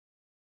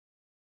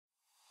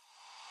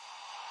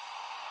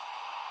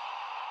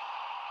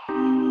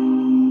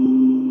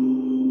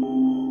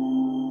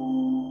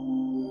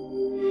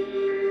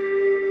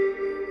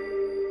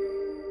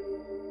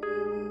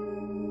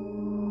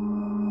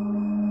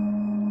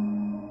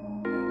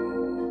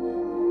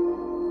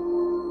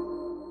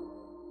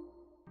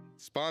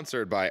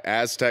Sponsored by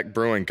Aztec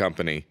Brewing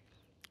Company.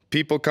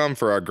 People come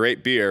for our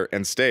great beer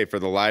and stay for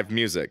the live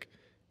music.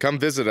 Come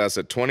visit us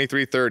at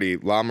 2330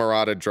 La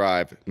Mirada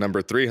Drive,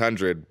 number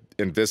 300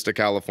 in Vista,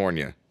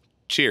 California.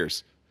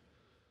 Cheers.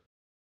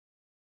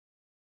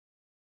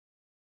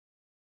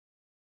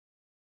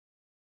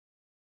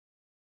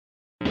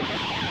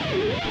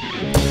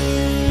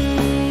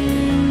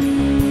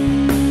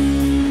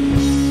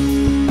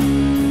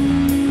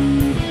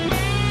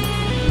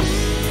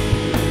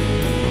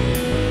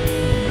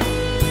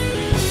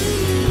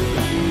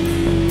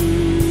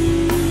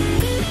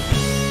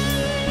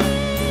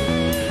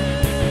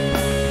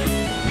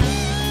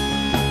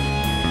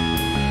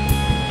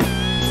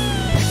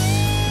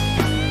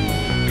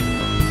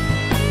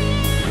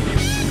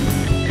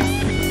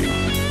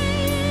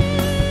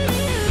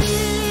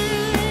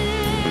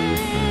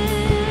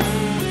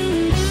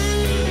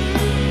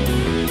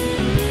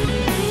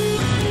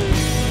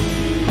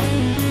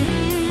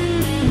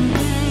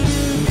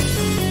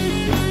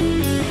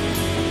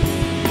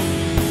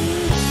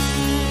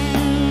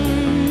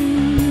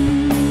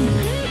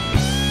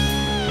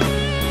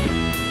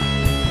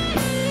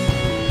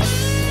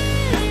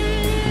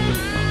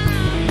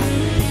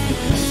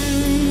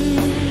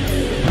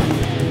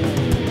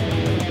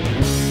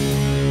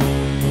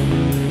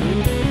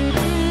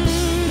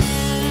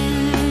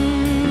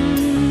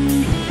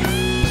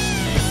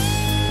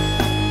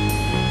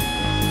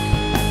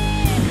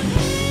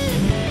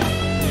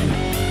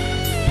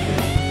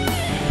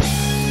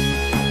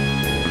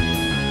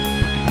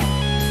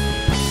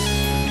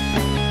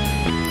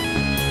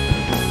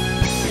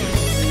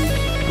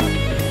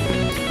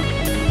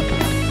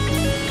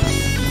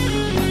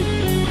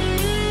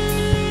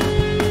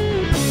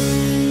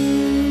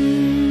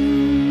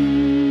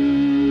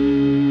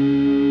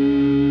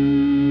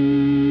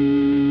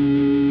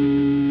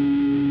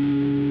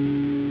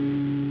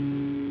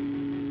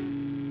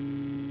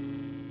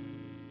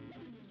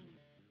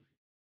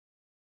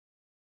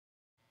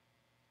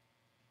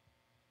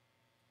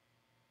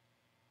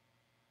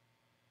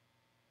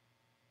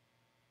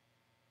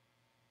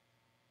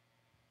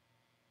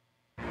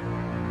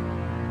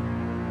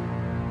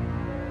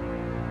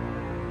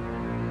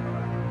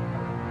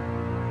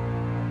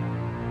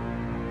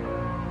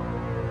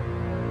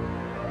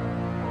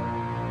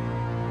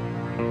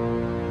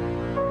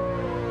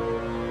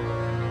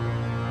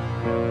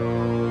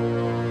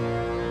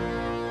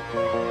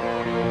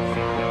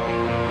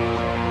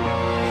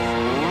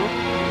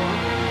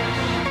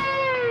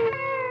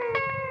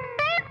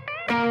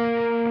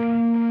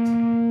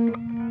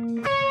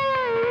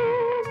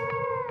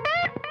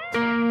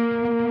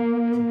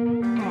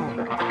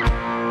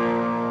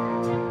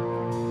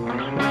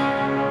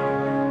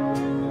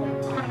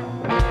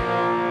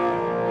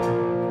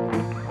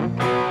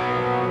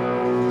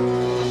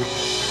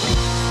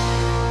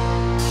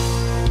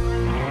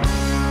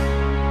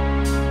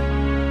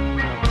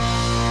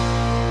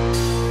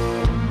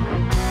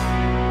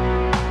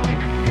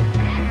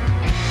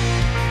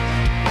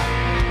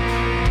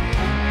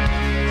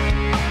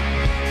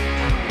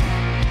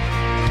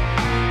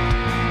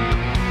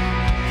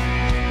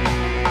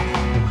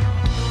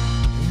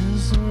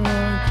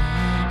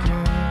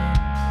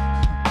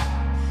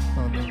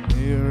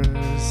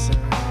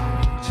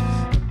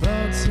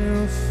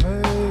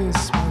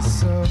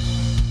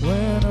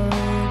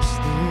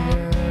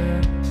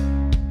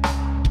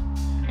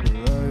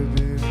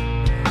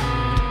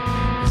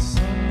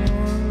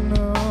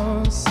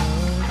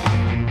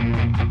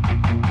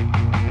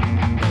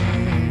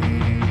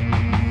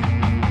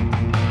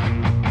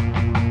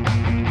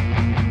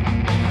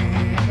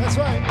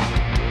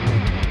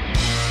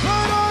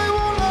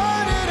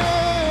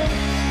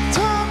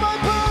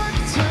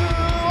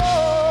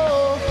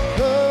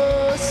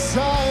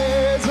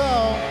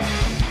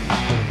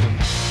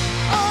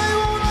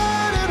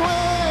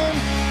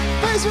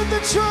 With the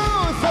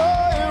truth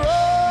I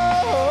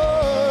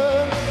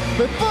run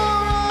before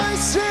I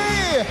see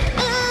it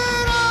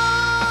all.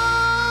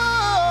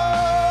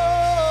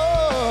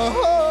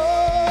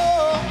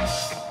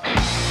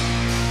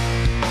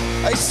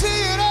 I see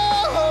it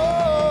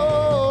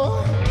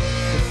all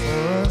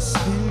before I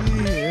see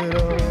it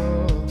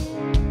all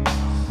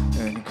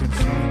and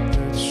confront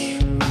the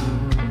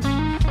truth,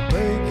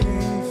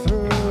 breaking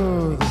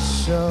through the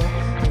shell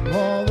and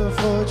while the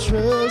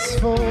fortress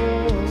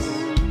falls.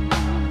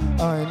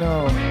 I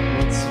know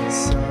what's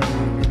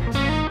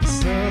inside,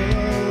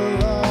 still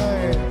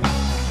alive.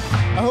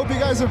 I hope you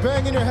guys are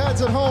banging your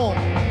heads at home.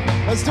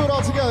 Let's do it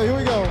all together. Here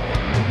we go.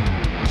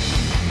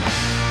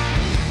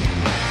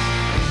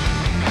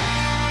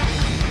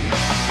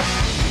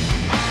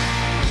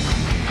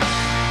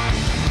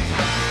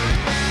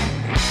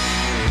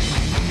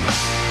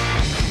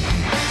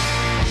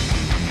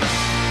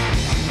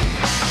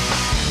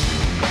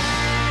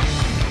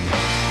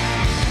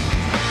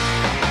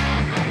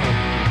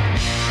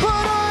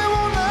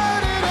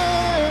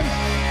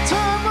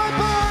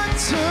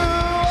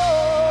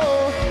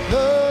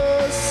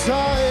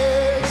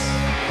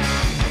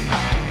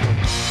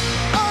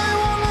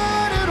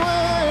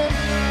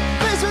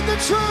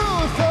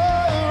 Truth I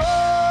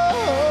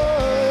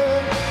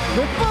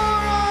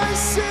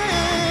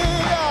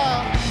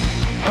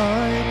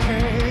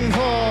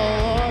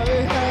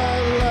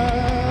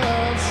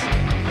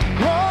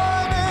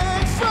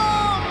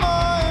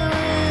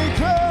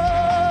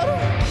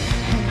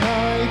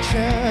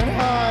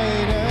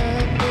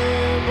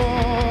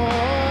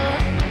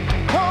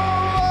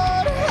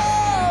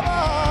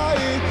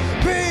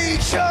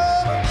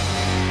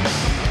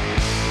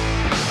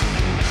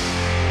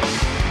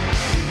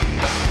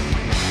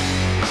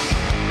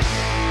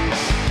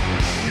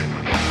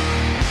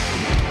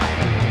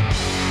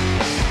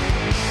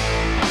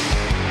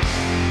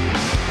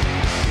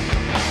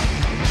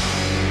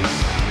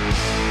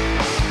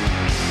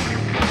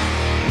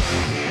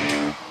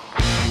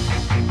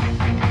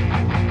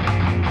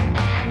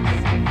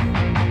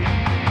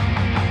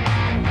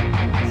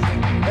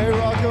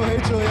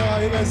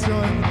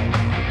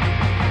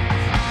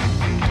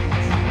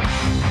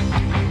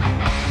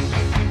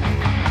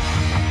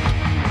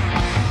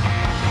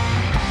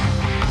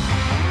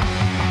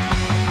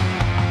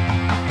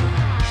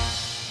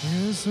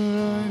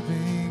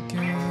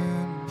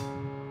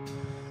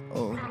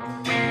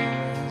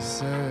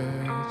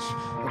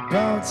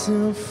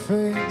to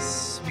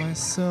face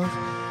myself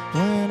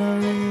when I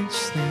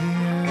reach the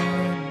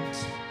end.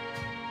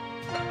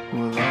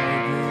 Will I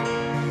be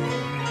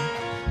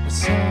me with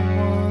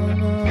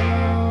someone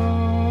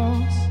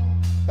else?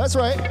 That's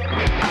right. I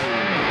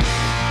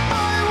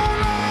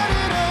won't let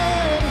it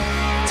in.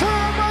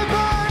 Turn my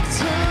back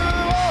to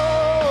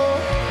all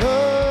the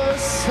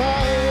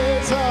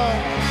sides of.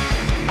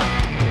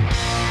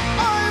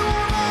 I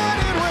won't let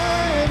it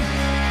win.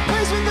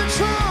 Face with the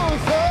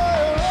truth alone.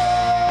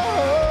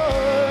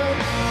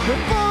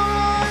 Before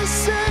I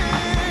sing,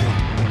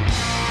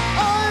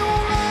 I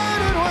won't let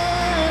it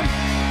win.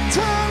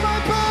 Turn my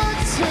back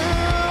to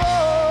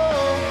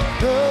all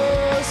the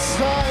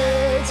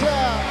sides.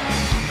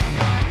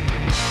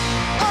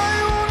 I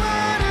won't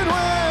let it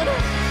win.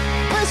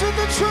 Face with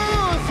the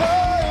truth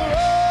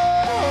alone.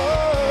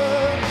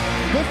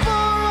 Before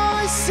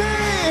I see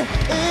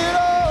it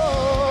all.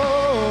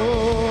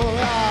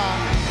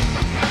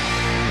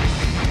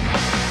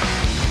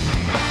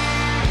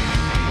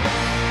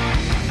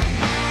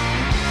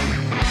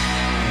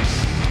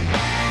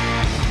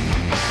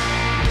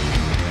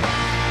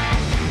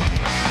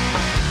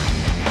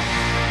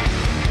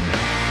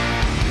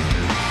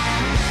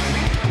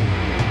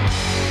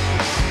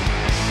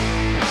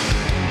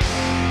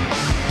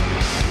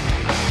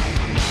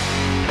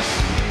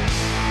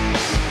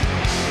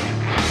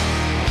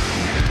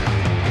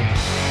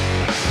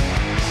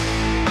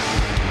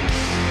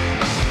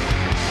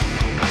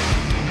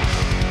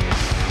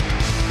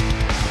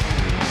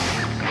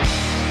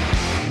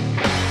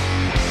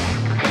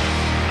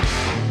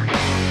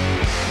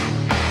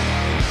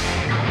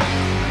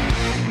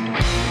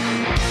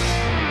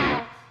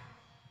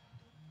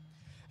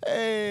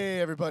 Hey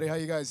everybody, how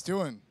you guys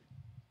doing?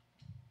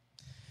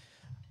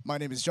 My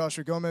name is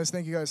Joshua Gomez.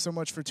 Thank you guys so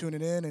much for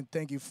tuning in, and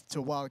thank you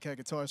to Wildcat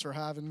Guitars for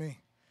having me.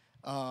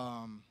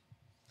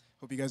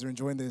 Hope you guys are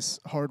enjoying this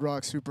hard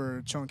rock,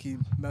 super chunky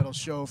metal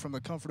show from the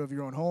comfort of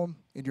your own home,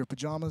 in your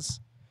pajamas,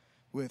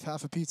 with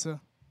half a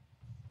pizza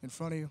in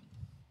front of you.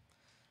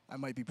 I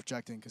might be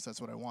projecting because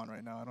that's what I want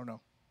right now. I don't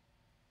know.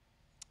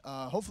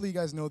 Hopefully you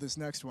guys know this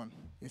next one.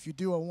 If you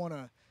do, I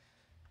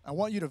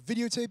want you to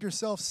videotape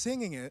yourself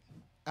singing it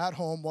at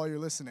home while you're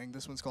listening.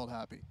 This one's called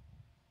Happy.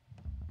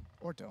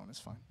 Or don't, it's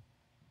fine.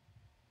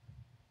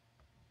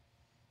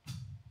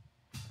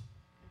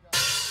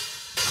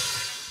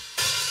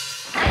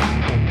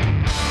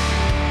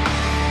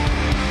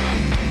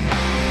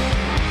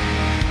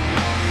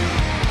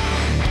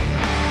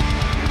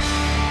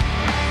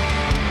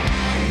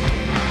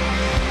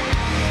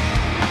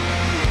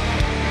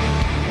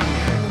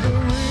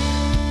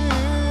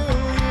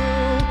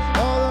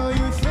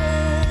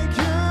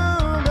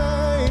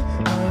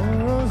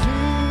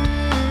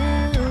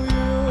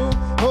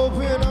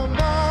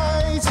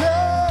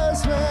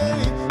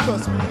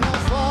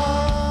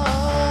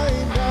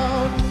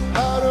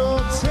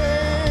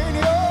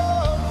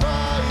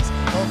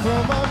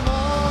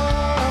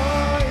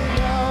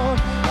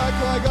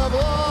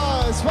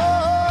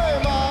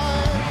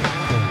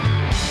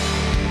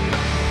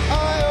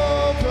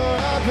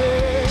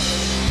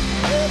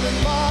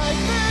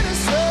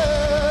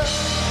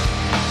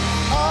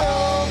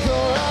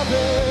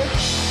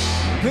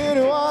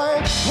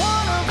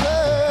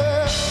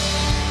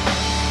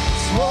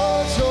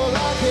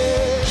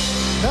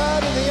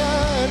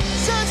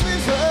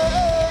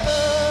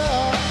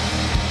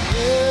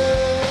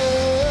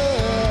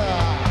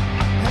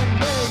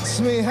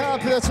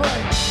 That's right.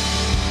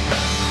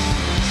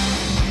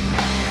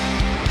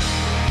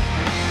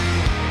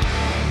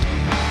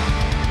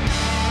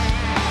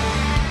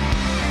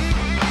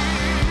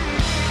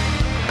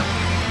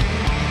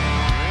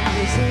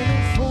 Isn't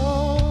it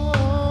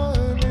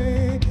funny?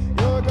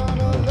 You're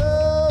gonna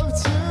live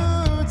to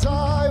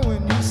die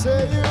when you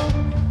say you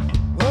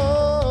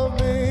love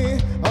me.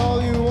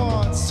 All you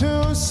want's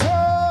to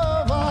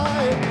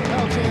survive.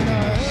 How can I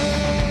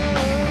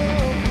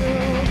help you?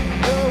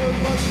 There was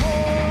much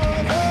more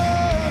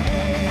than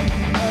me.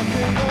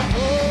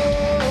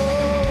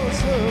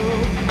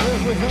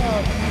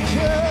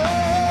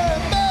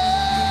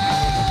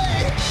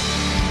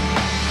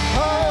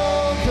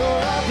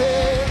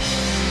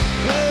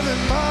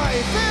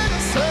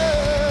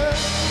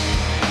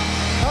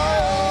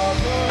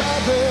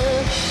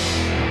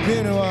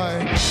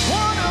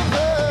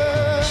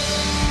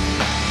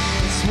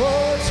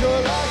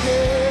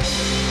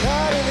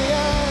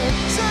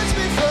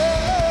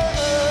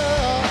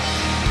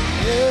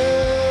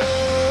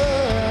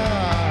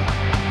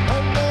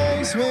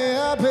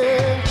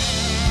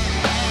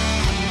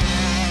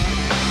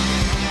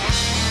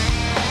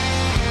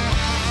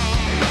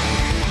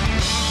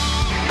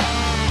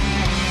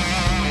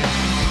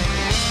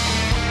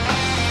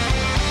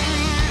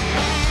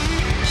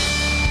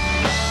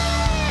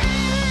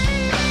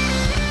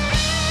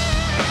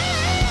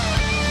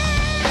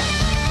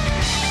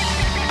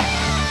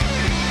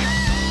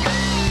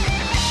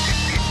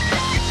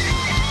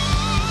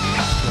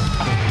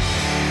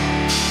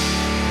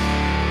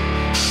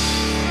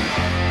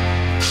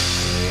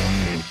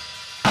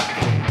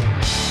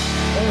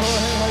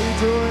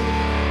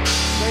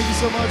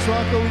 much,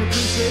 Rocco. We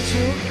appreciate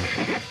you.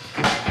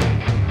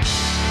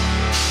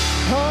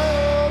 I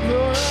hope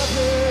you're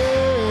happy.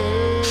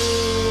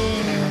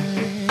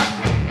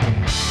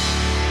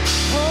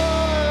 I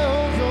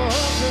hope you're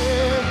happy.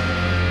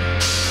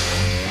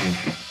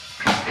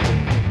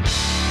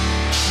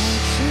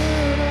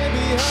 Should I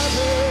be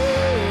happy?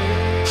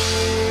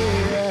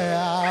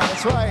 Yeah,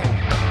 that's right.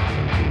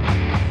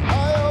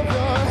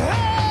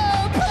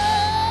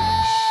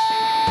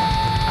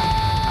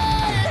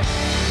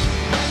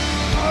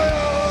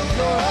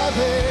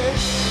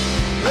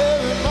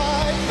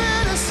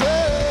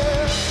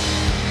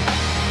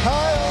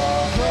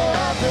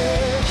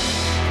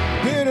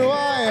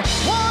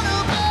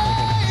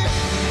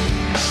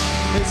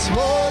 It's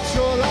what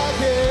you're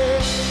like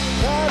it,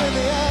 that in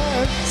the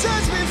end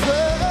sets me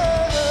free.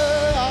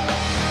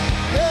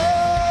 Yeah,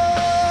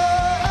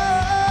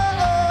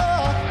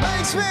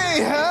 makes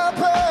me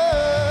happy.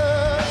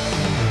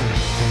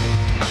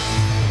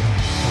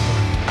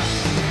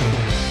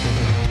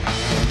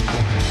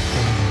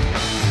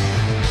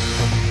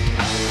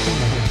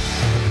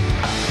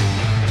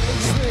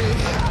 Makes me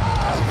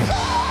happy.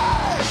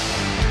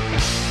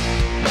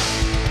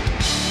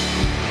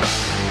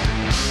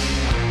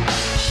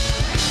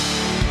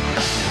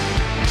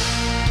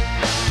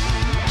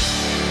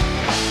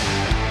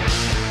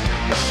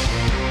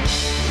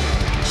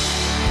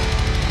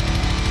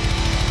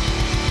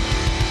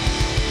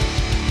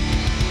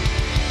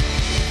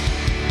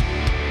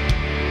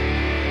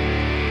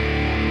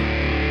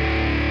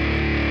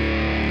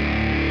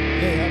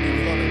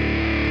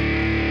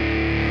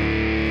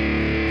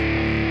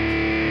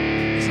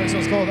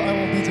 It's called I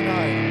Won't Be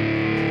Denied.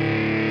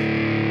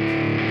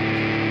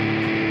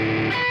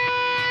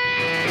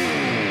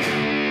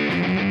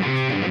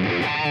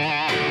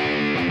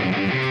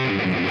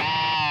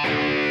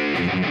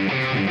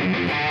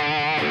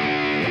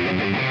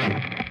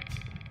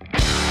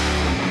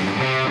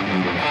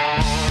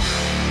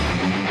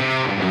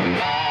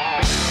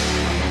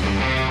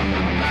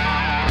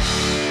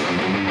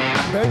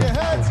 Bang your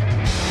heads.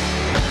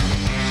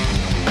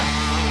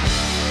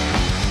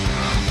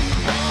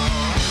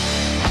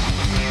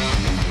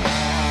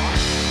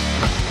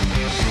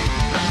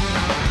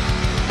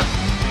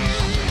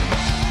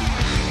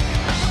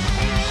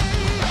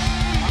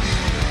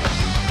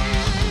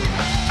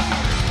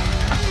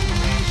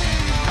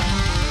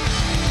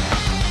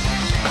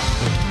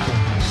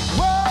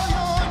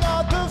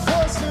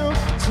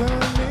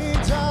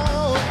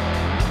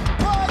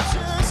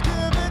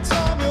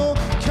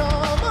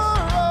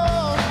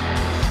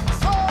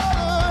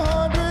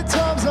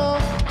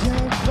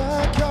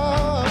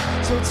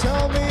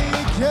 Tell me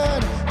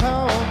again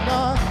how I'm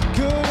not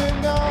good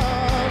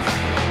enough.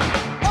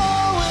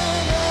 Oh,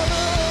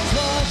 whenever it's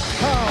like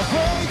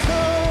halfway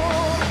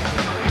through,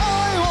 I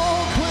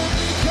won't quit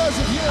because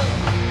of you.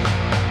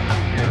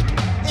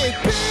 It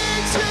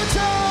beats you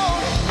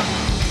down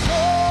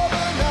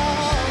over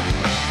now.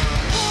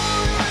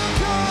 All you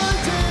could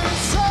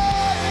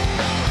decide.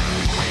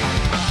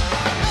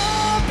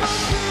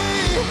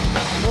 Apathy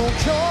won't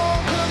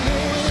conquer me.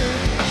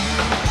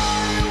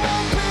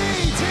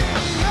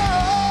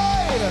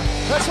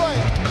 That's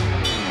right.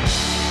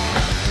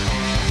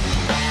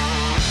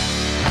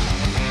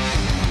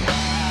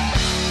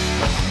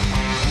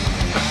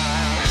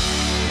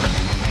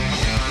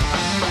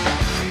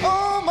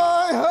 Oh,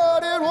 my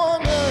hearted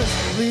wonders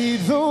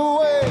lead the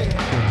way.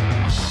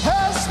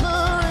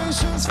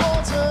 Aspirations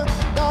falter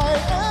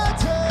night and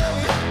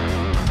day.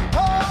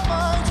 All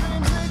my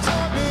dreams they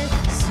taught me,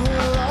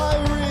 still I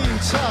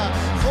reach out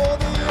for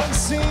the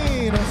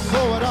unseen and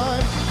for what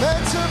I'm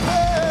meant to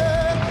be.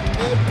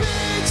 It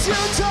beats you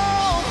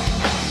down.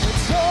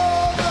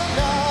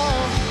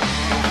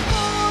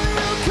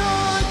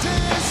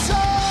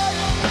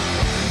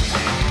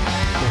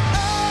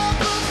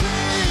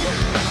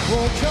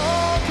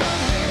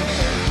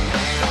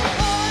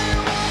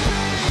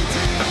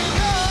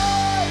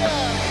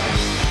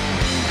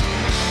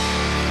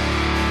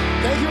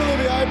 Thank you,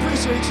 Olivia. I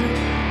appreciate you. You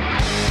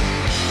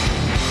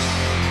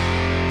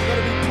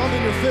better be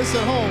pumping your fists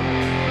at home.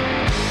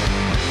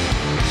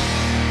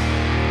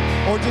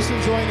 Or just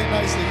enjoying it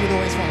nicely. Either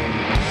way is fine.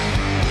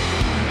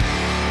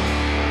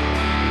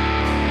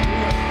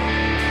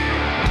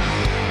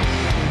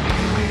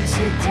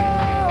 Sit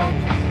down.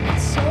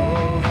 It's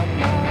over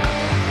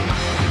now.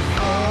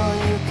 All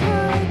you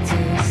could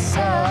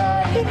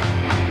decide.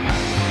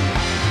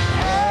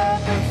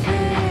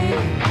 Apathy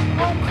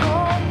won't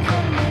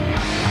conquer me.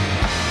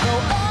 No,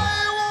 I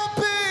won't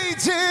be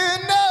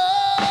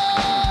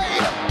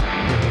denied.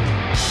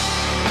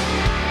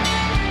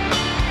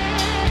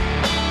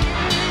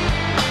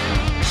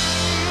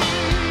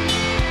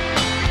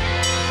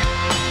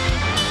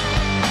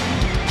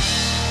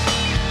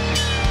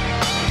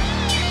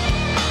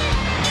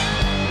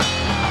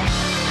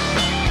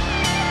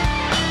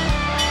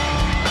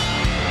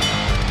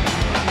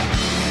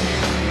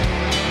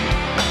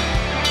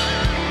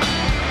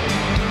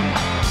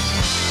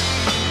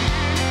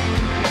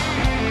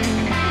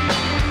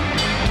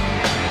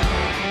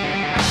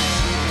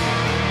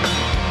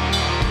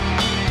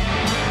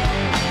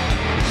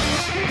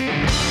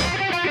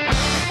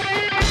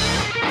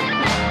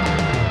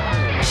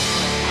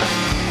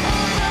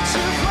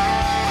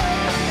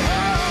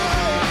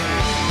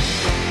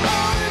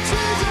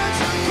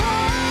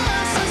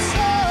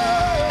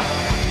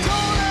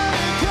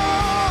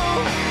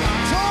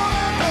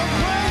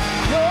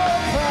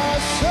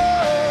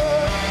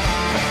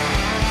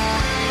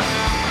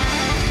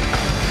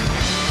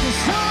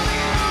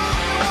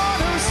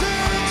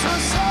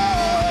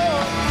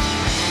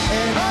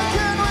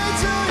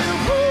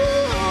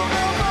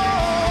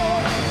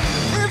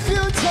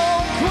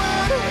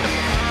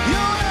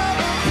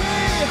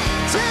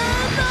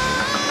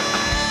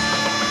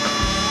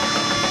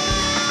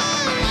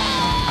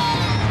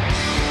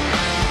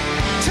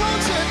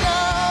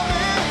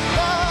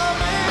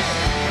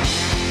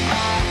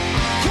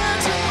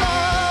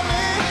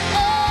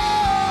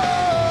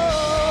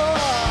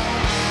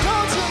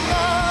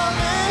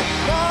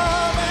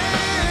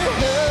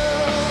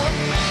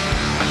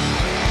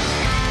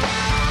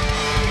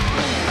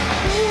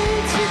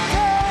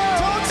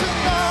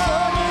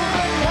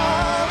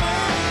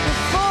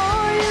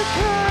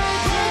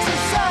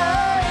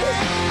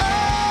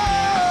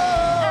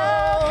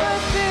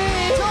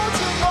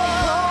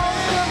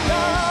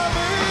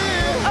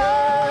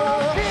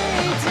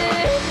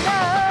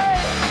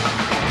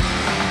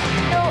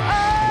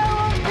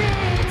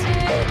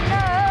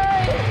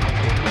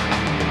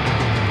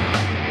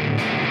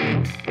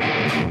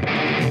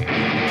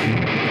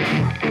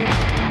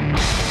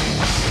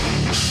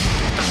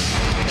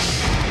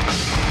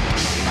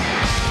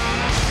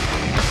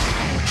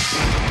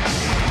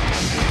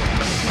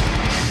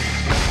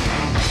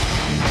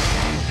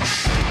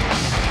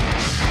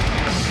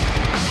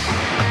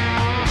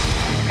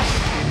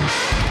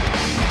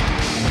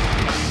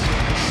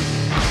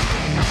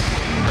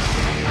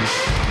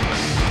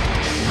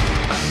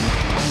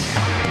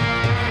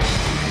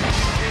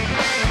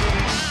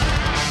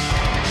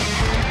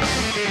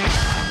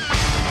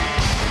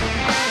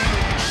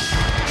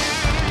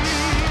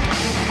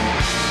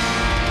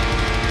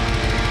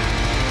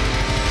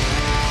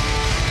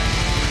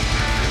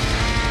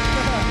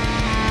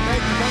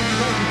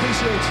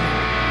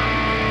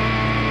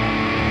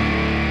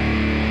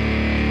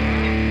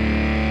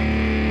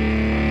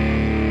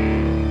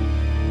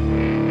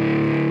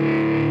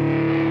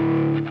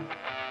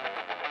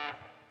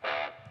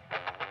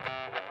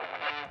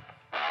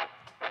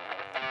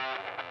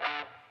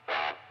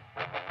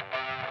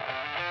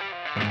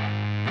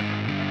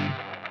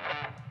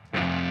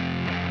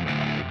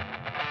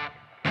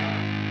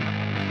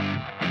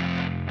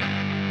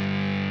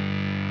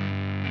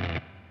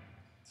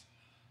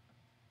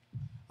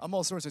 I'm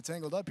all sorts of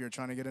tangled up here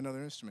trying to get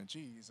another instrument.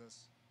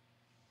 Jesus.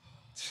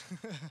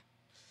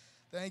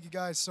 Thank you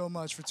guys so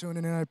much for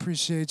tuning in. I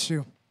appreciate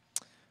you.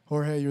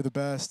 Jorge, you're the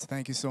best.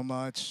 Thank you so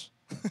much.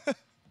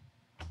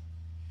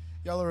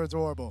 Y'all are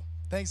adorable.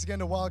 Thanks again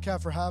to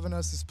Wildcat for having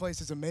us. This place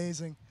is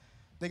amazing.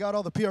 They got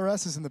all the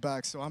PRSs in the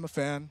back, so I'm a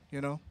fan,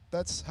 you know.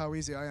 That's how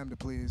easy I am to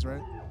please,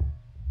 right?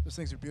 Those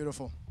things are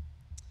beautiful.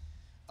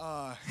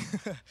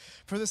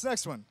 For this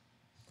next one,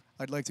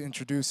 I'd like to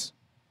introduce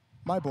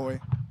my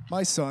boy,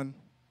 my son,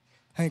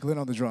 Hank Lynn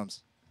on the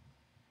drums.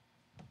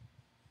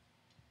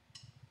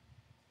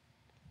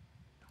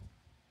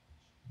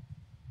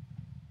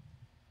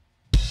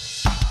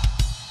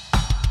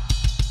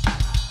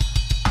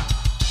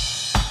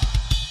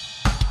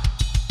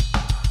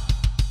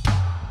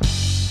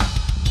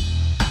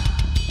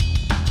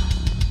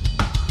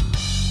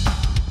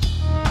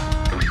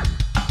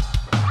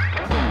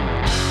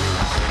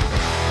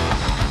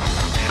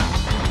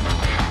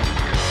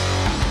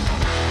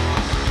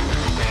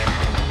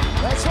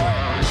 That's right.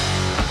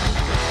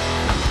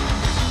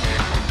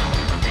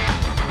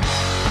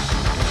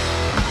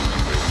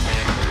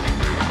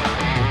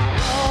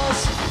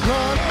 Lost,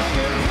 running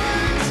in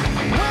place,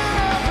 where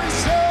every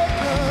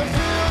second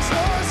feels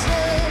the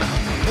same.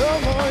 The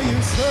more you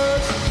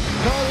search,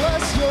 the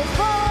less you'll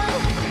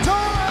find.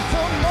 Don't let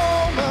the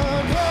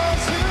moment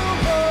pass you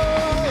by.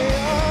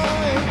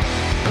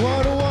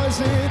 What was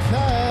it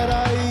that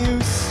I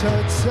used to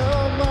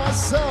tell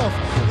myself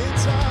in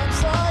times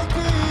like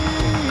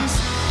these?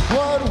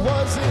 What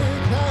was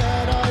it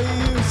that I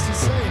used to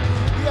say?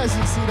 You guys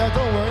didn't see that,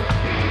 don't worry.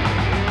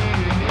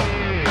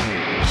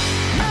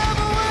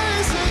 Never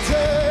waste a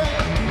day,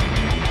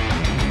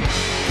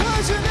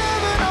 'cause you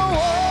never know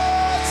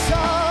what's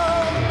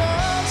up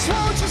next.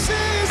 Won't you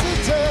seize the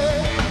day?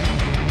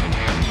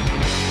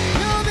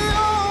 You're the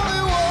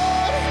only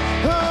one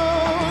who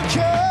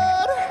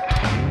can.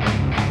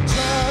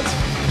 Chance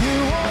you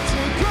want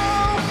to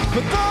grow,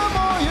 but the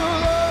more you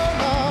learn,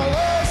 the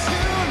less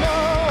you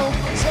know.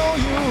 So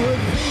you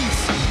would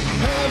peace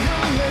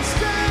every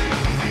mistake,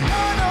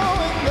 not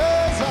knowing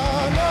there's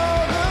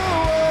another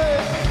way.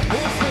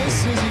 If this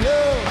is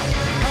you,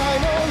 I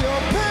know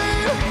your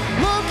pain,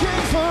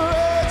 looking for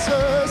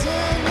answers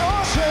in your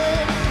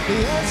shame. The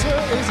answer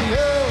is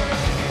you.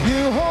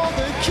 You hold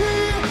the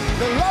key.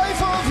 The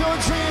life of your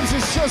dreams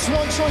is just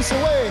one choice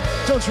away.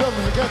 Don't you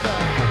ever forget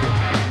that.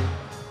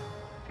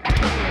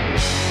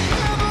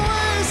 Never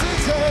waste a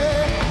day,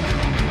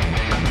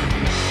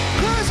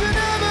 'cause you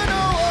never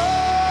know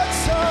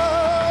what's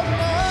up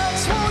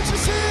next. Won't you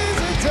seize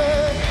the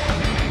day?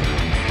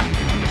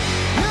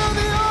 You're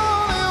the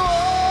only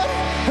one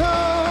who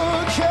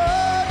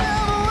can.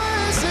 Never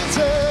waste a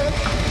day,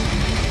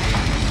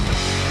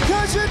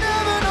 'cause you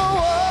never know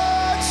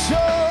what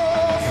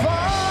you'll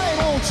find.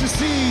 Won't you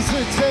seize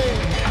the day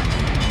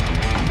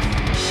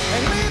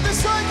and leave the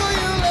cycle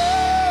you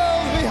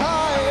love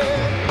behind?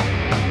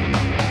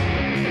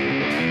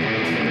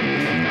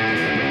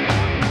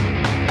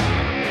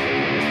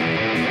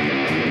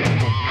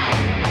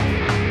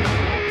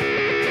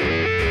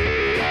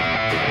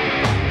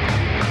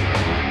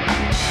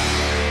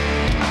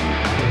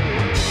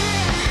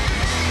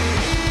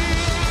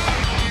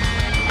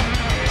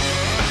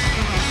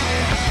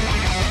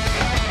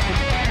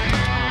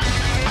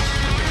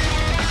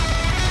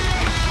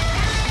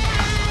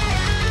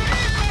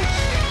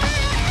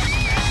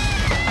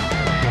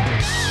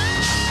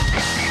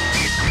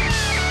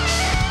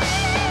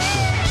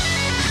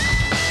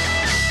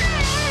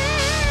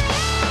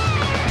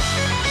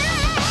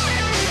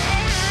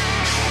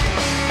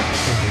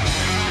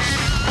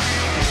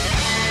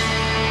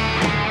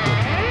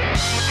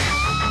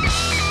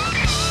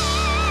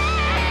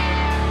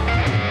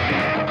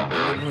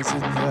 Was it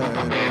that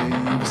I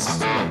used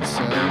to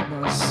tell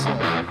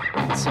myself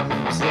in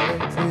times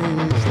like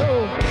these?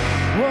 Oh,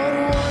 what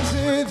was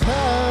it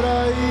that I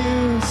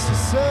used to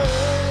say?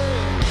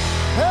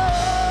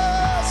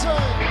 That's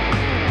right.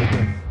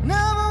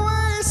 Never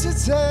waste a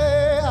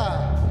day,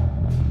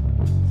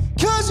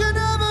 'cause you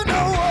never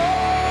know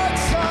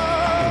what's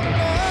up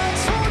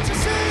next. Won't you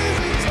seize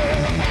the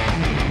day?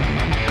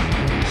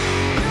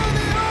 You're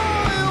the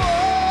only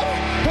one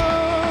who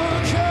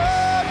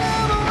can.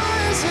 Never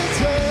waste a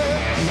day,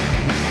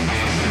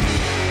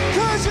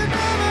 'cause you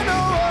never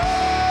know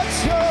what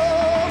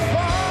you'll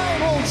find.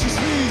 Won't you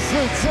seize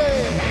the day?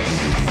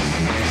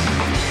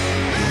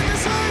 Leave the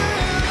cycle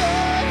you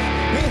left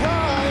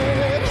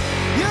behind.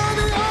 You're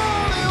the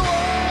only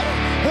one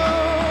who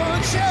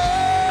can.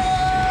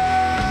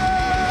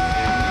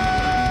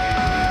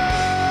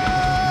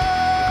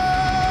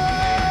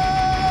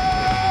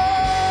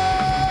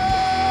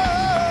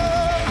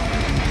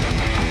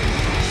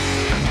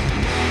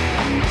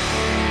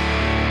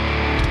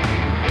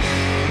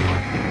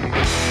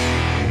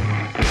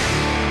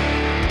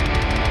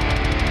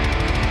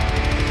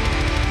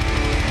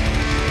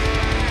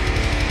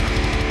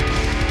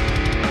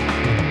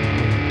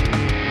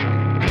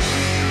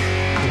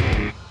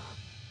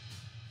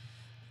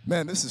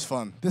 Man, this is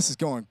fun. This is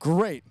going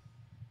great.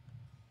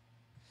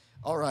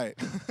 All right.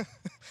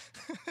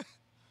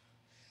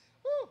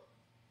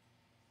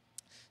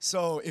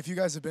 So, if you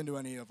guys have been to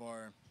any of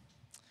our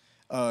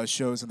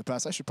shows in the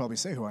past, I should probably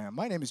say who I am.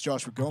 My name is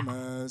Joshua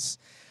Gomez.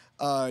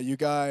 You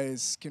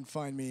guys can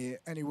find me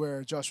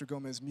anywhere, Joshua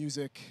Gomez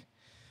Music,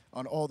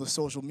 on all the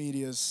social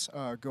medias.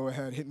 Go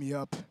ahead, hit me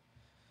up,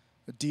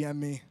 DM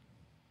me,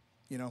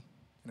 you know,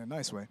 in a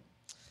nice way.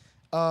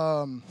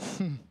 If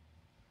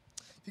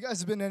you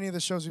guys have been to any of the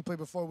shows we played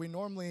before, we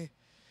normally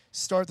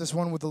start this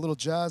one with a little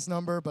jazz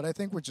number, but I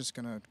think we're just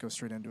going to go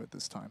straight into it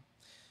this time.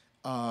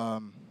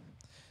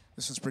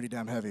 This was pretty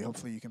damn heavy.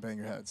 Hopefully you can bang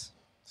your heads.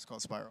 It's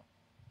called Spiral.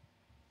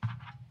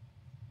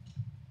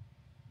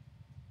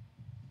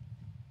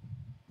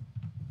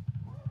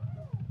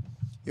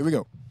 Here we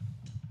go.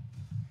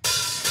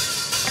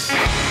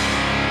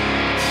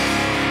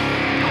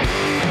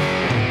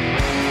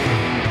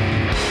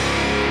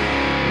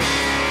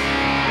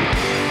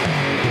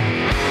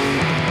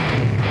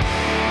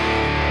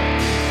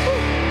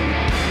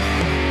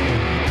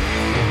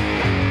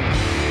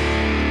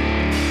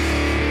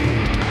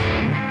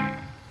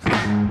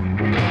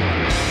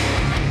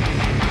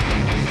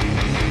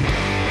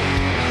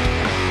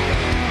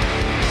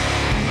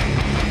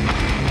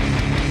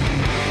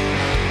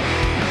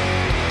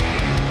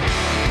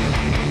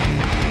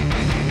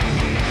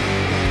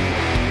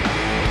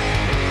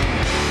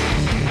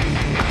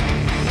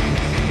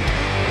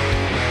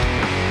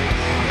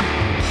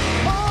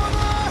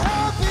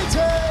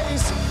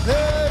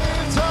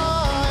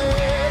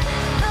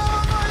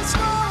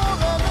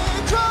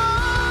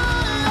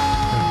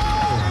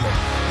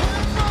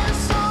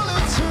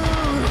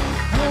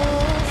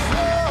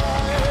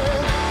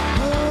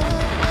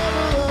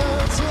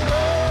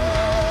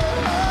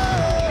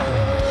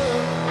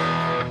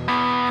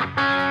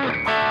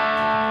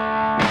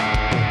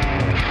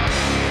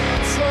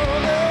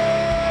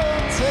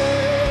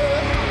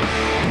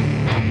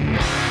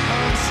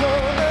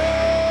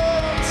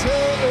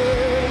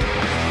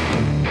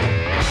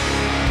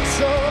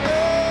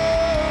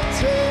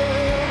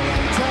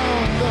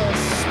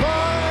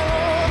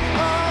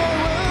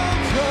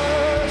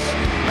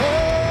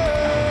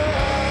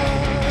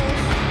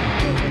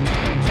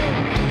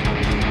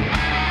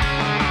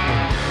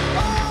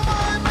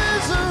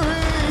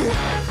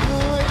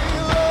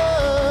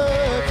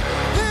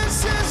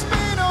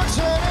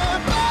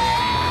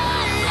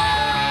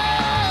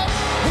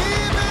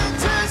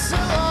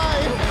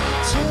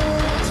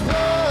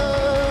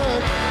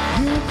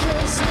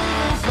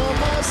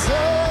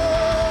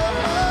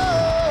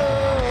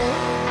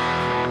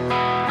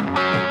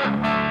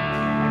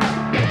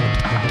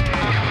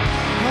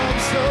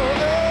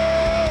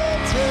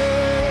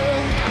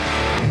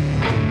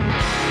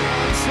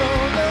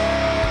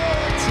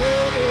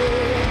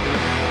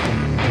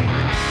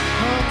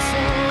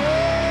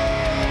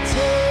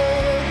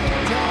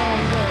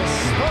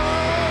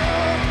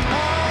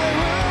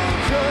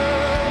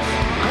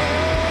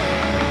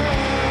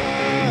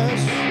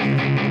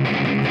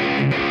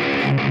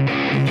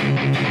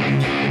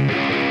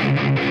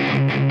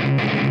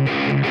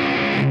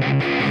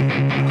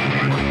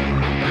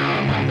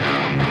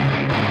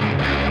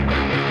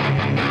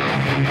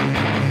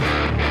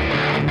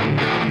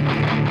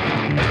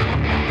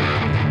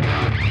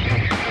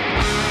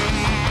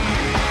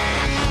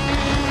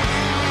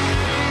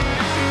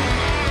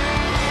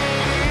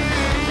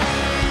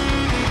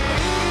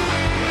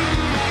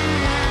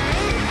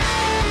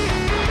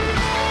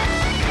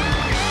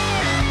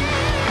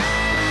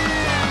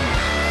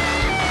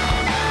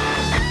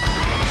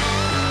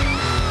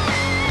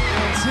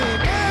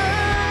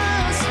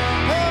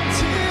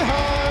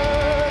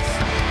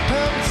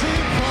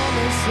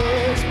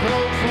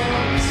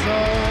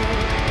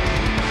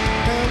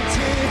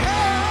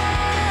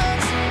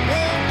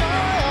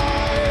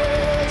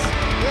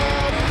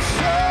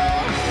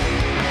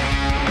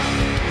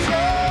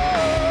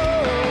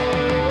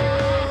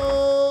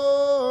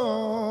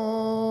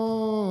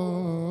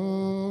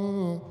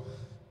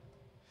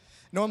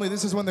 Normally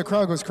this is when the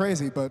crowd goes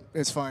crazy, but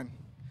it's fine.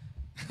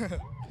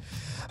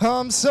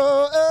 I'm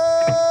so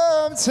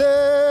empty.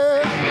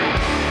 I'm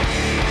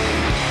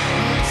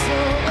so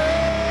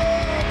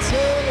empty.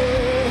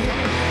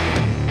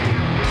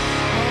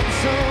 I'm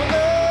so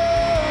empty.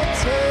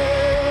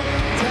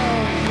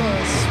 Down the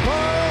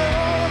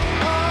spiral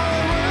I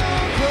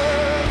will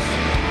crash.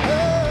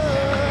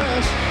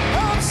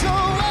 I'm so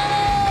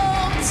empty.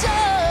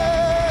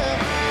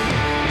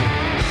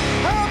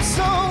 I'm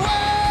so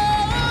empty.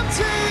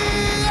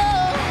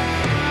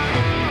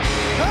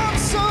 I'm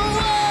so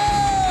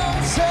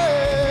empty.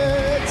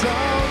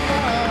 Down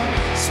the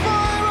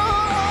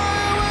spiral I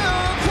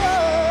will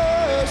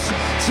crash.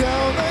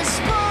 Down the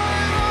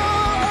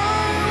spiral I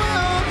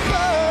will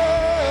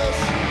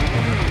crash.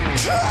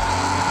 Crash!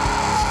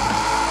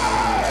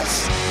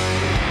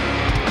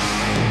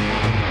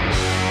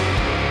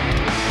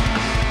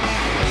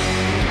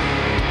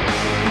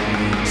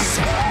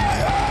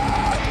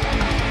 Spiral!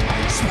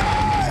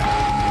 Spiral!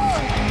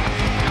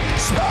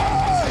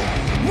 Spiral!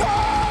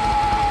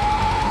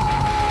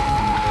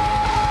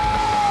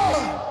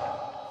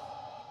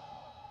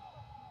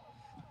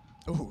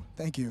 Oh,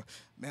 thank you.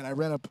 Man,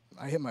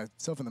 I hit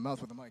myself in the mouth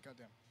with the mic,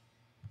 goddamn.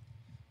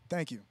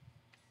 Thank you.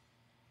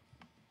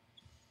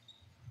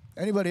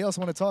 Anybody else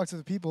want to talk to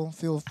the people?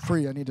 Feel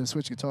free. I need to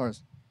switch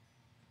guitars.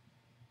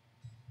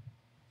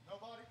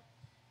 Nobody?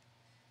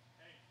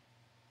 Hey,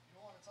 you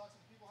don't want to talk to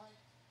the people, Hank?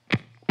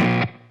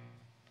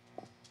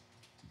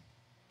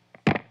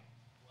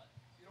 What?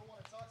 You don't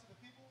want to talk to the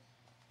people?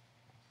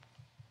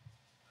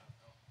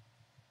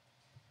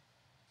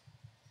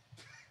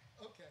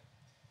 Okay.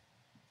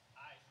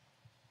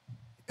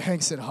 Hi.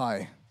 Hank said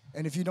hi.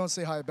 And if you don't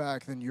say hi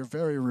back, then you're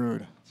very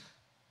rude.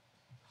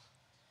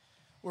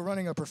 We're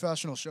running a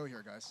professional show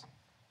here, guys.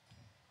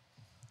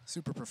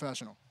 Super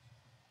professional.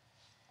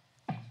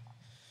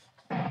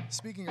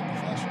 Speaking of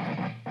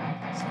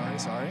professional,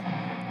 sorry.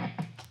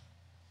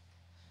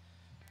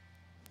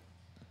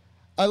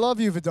 I love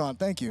you, Vidon.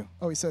 Thank you.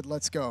 Oh, he said,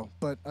 let's go.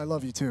 But I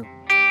love you, too.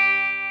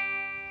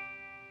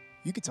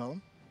 You could tell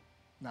him.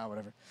 Nah,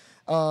 whatever.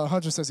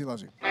 Hunter says he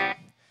loves you.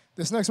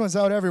 This next one's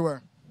out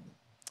everywhere.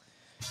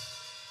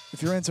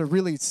 If you're into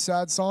really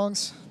sad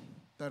songs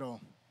that'll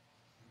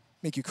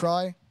make you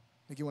cry,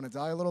 make you want to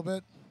die a little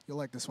bit, you'll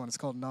like this one. It's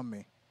called Numb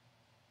Me.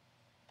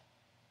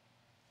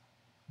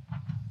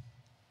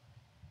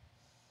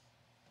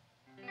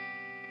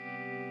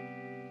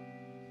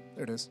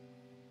 There it is.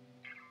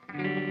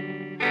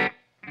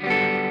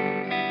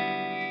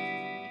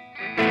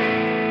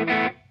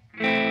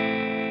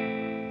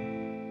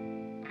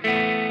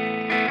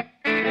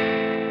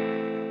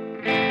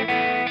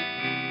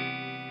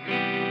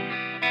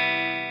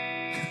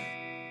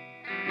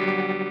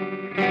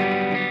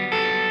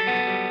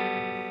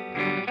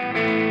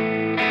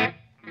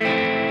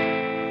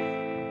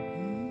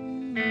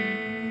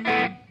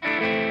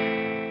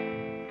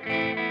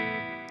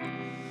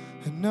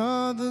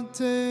 Another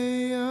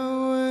day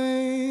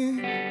away,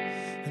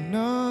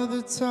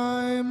 another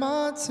time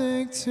I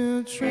take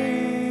to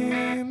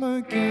dream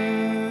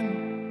again.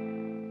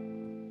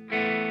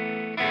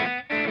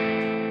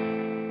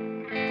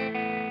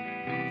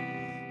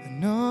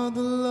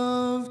 Another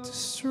love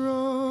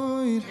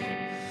destroyed,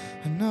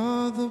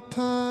 another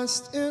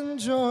past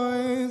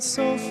enjoyed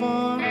so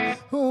far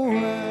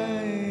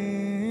away.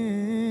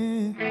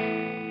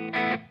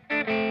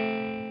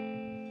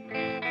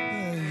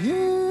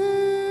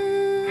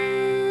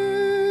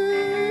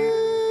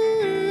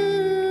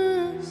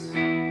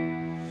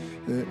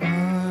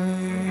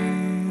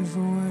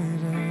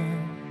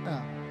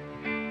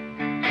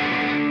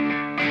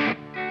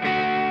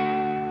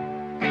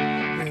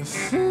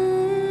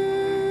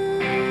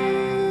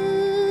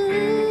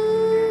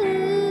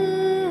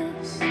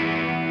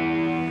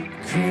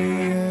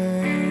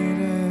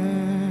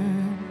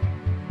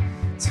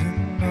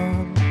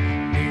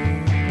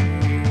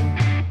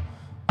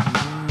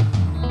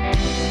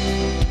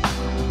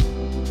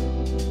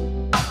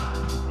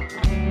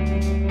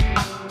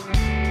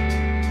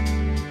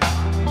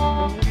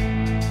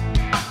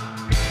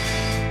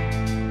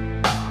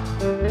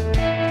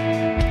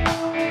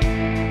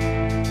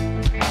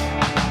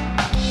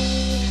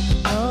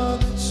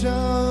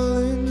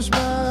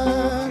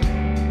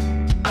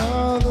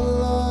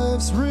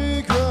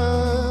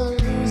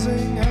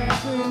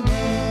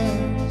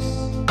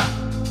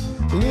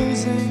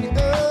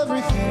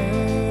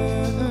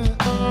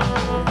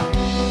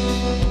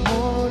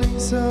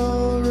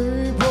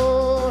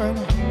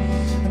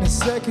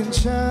 Second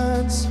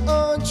chance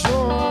on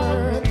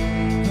joy,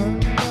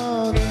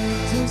 another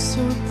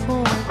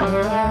disappointment.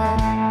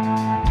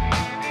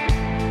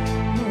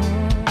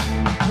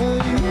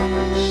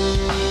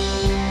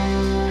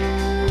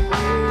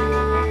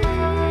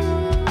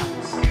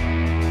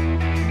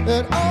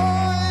 That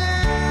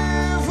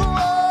I've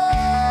waited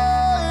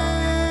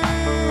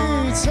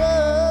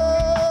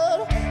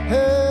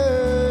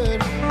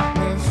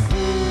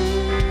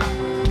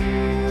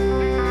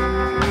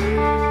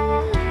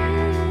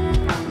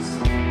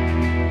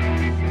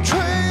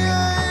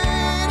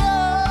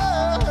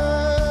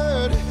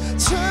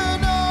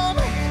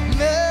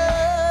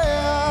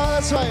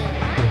and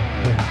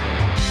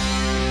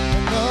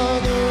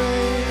another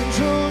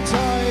angel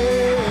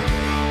dying,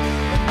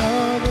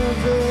 another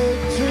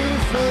victory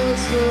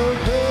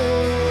festival.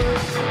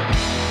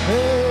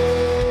 Hey,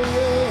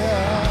 yeah.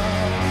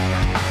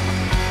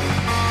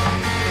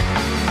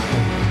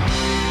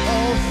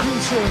 All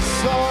future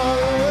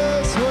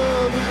sorrows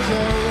will be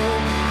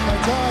carried. My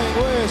dying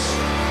wish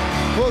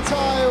will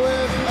die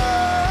with me.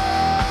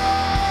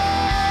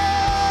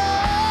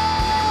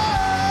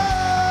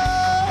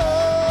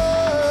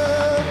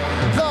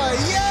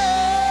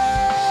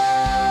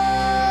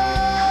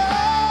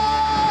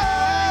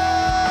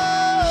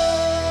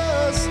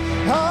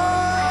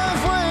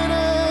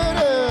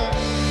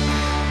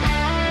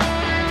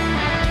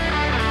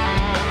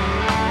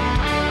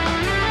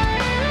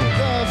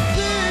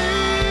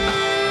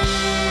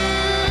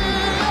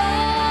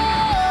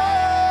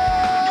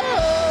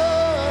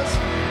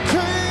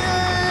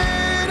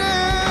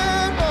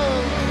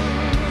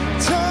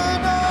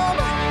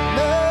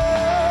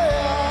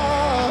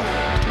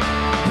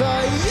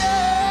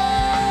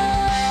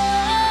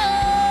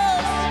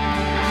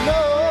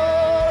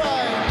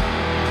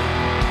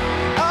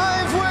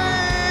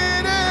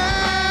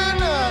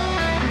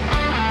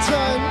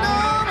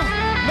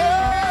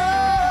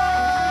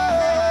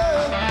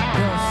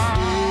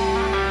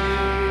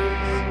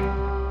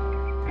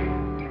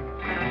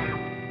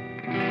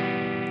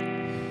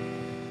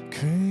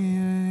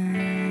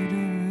 created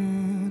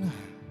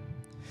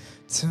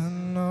to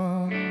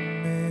know me.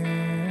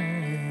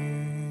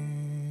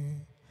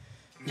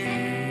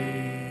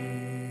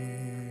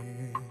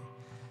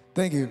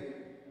 Thank you.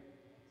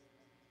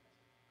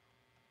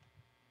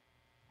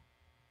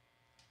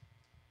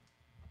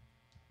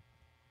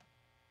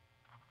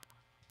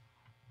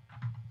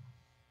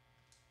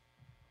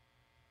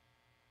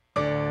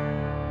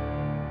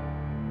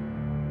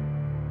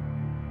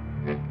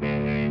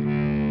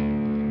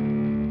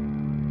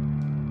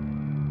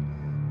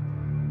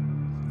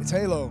 It's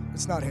Halo.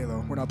 It's not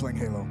Halo. We're not playing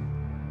Halo.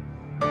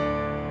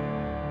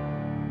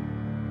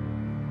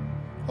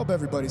 Hope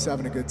everybody's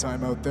having a good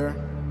time out there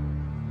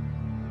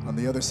on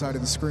the other side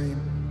of the screen.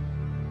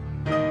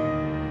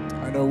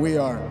 I know we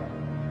are.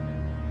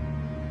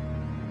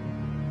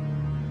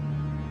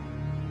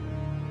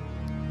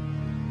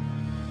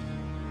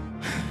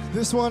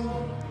 This one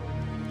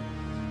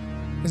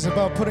is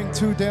about putting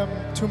too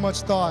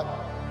much thought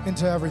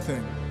into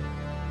everything.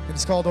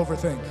 It's called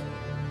Overthink.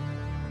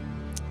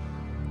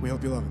 We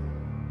hope you love it.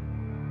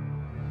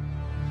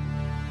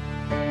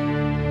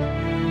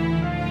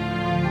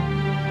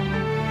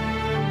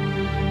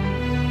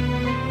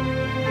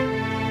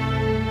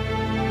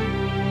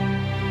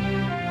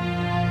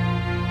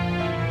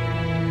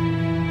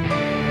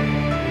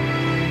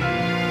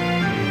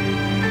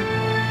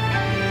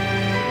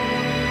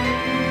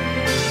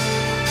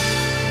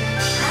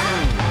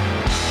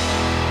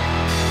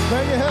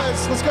 Bang your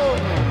heads, let's go.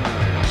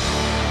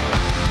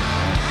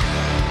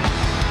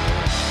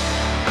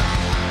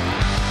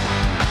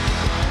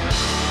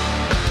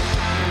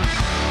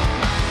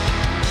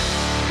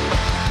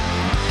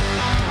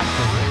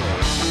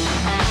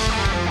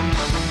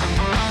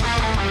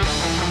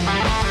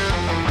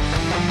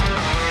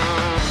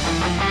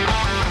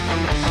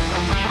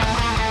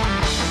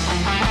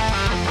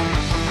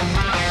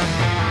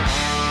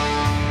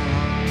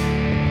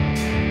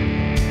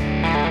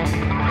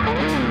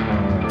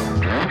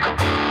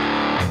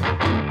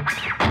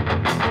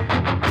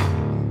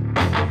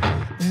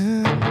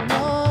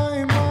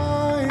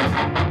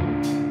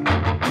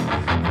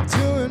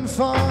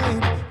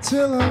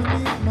 Till I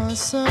meet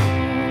myself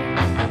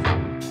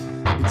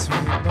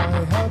between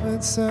my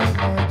habits and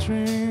my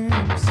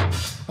dreams.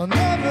 I'll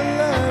never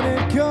let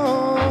it go.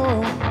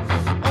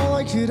 All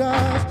I could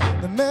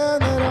have, the man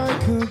that I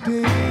could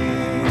be.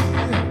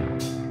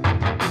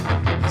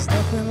 There's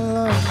nothing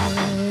like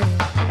me.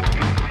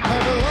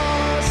 I've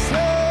lost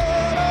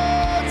it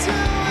all to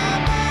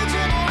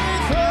imaginary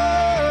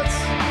threats.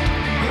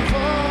 Give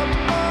up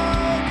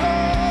my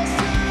goals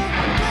to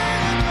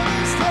bring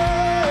another step.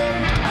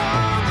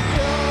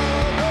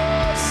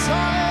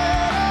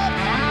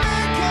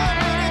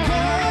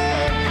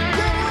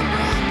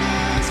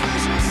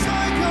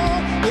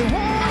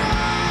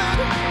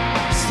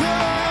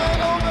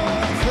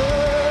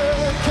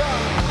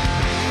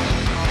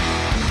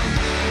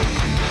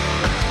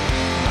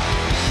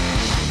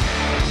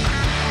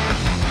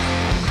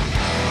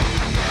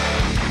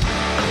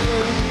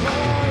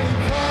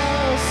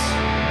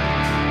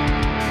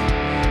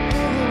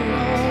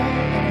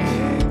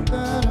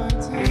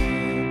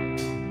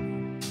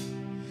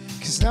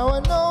 Now I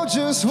know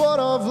just what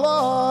I've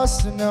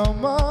lost, and now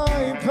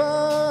my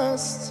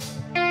past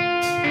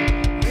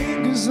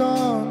lingers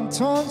on,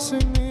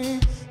 taunting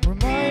me,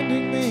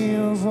 reminding me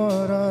of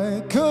what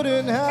I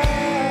couldn't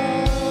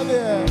have.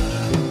 Yeah.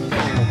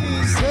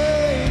 These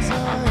days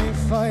I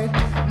fight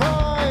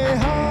my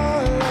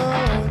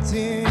hollow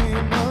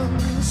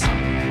demons.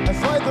 I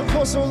fight them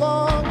for so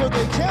long, but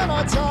they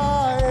cannot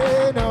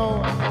die.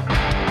 No,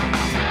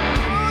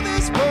 all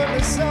this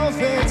burden self,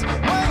 it's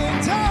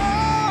weighing down.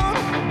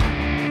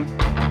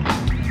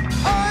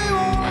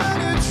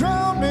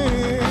 Drown me,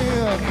 I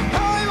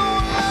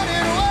won't let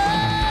it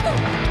win.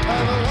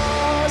 I've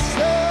lost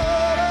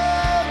it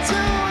all to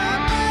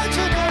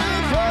imaginary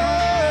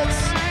threats.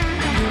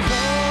 Give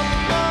up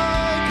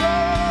my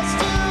goals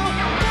to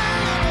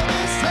bring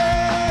another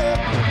step.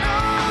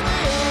 On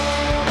the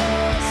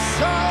other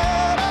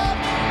side,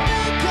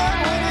 I can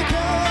win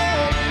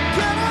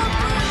again.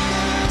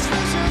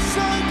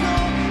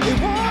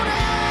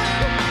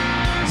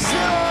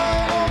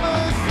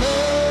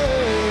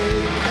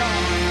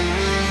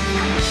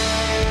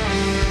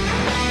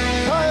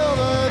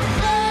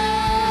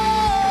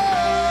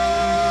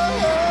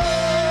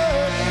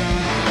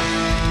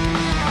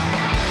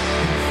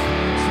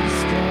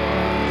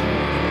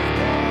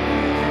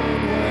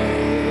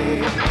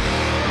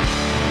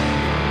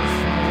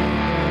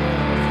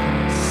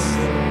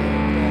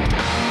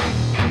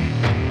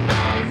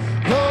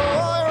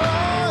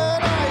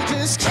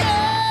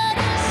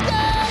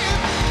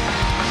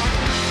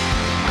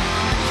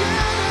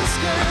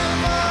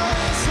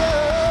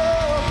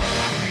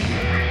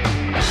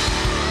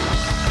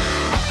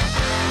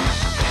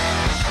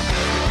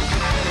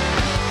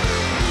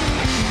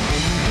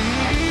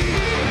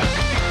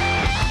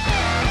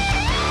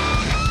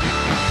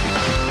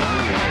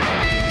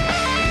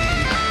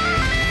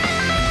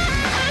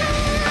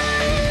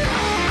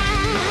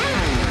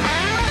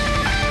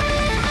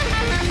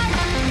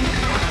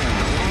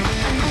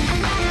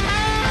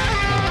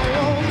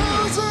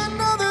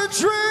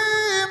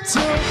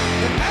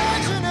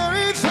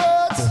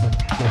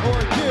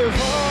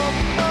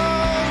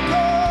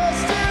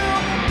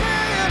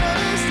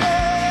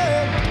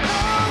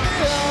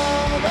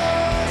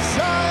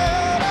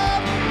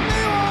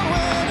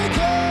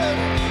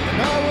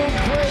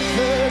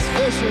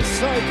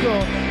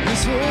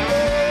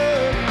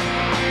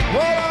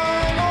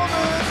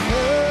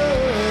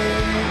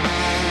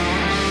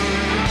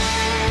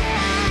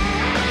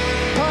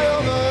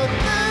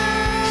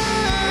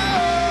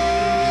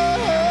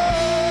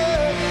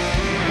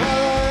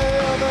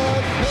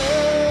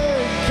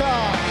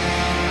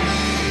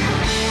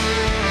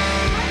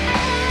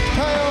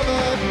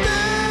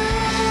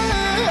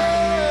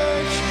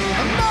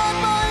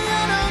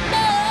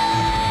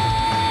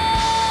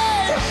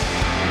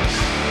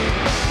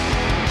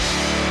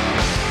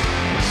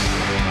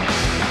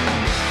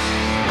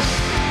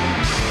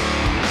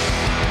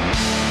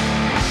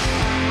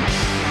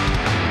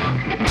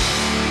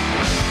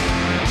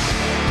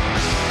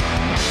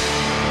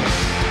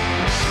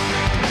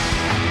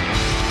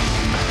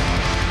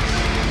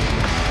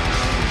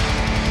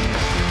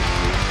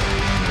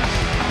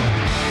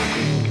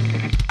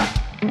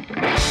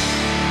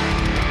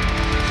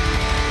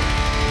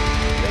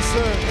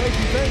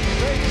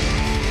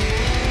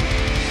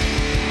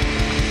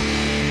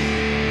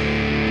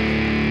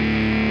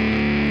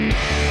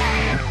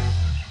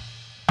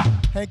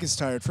 Hank is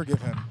tired.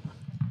 Forgive him.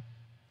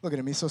 Look at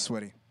him. He's so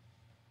sweaty.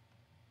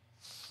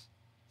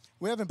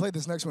 We haven't played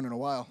this next one in a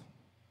while.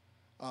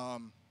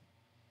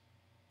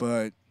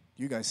 But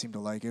you guys seem to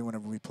like it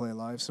whenever we play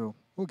live, so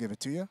we'll give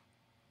it to you.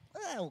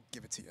 We'll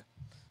give it to you.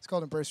 It's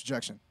called Embrace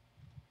Rejection.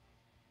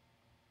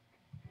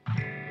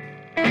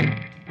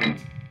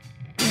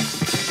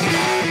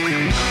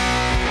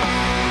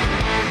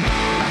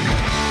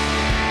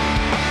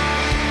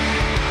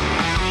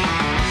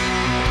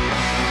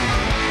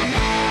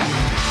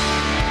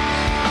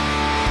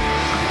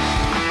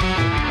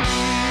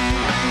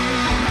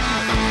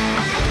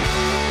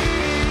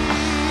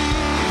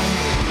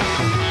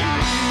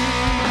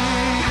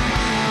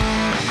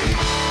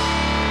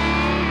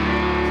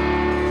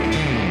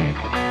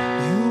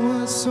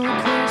 So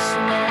close to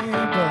me,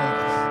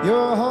 but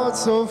your heart's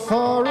so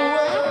far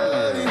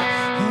away.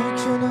 How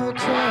can I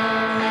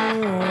call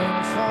you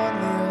and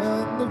finally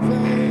end the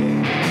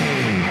pain?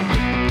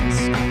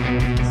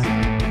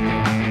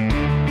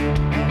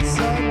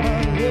 Outside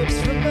my lips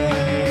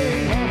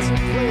remain lots of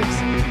place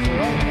for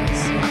I can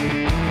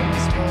see the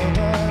spell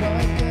that I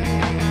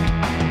gain.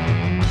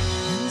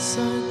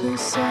 Inside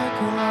this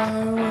cycle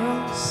I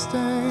will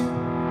stay.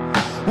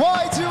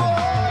 Why do I?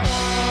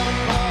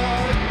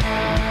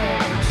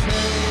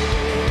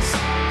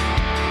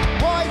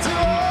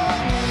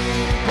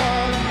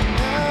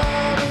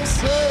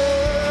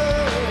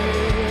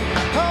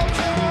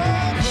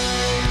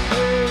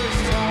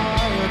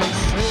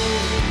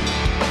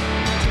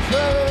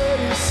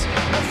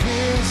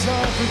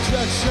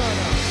 Rejection,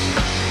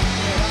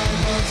 and I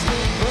must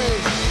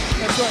embrace.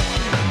 That's right.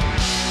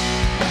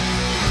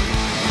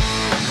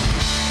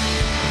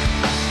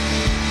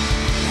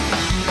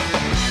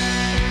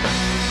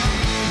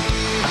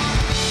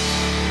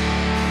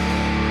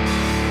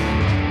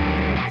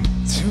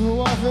 Too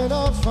often I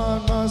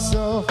find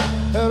myself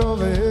head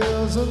over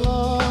heels in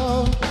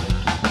love,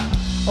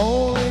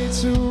 only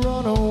to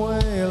run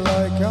away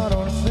like I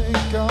don't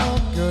think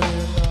I'm good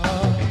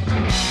enough.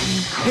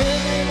 Hear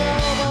me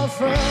now, my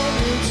friend.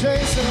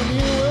 Chase and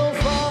you will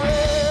find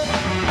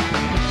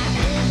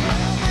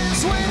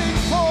it's waiting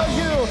for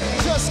you.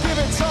 Just give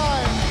it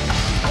time.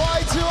 Why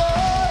do I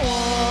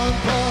want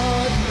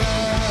but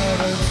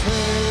never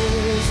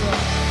chase?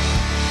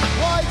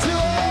 Why do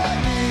I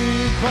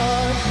need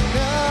but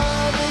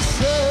never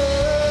say?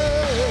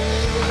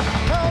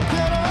 How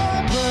can I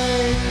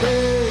break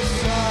this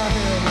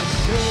silence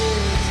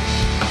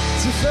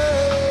to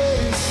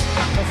face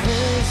a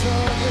face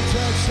of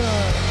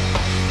rejection?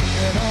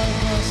 And I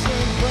must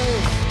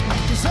embrace.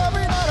 'Cause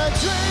every night I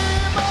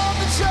dream of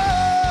the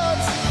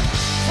chance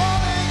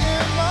falling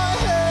in my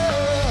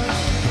head.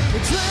 The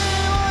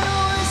dream I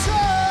always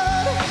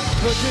had,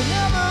 but you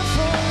never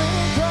fully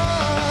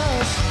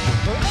grasp.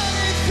 But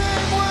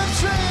anything worth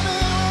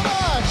dreaming when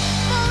I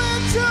fall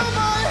into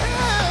my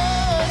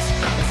hands.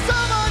 It's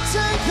time I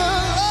take the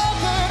love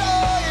that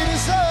I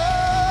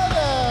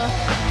deserve.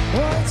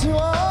 Why do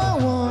I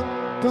want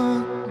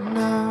but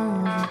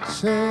never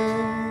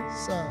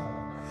chase?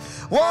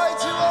 Why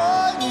do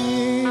I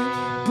need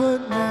but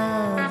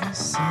never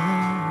see?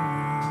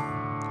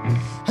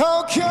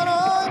 How can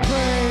I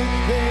break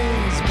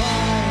this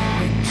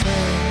binding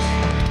chains?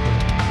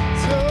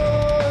 So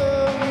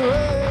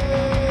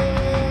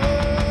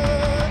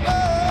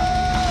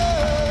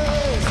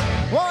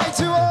why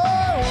do I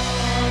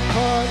want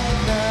but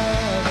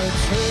never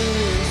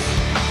chase?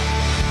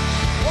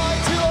 Why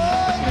do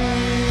I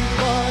need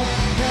but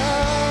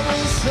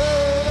never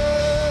say?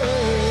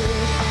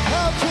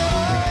 How can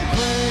I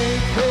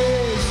break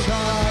this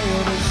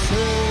childish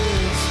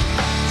trace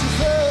to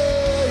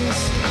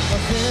face a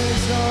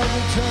face of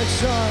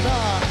rejection?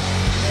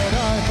 And I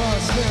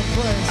must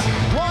embrace.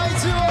 Why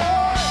do I?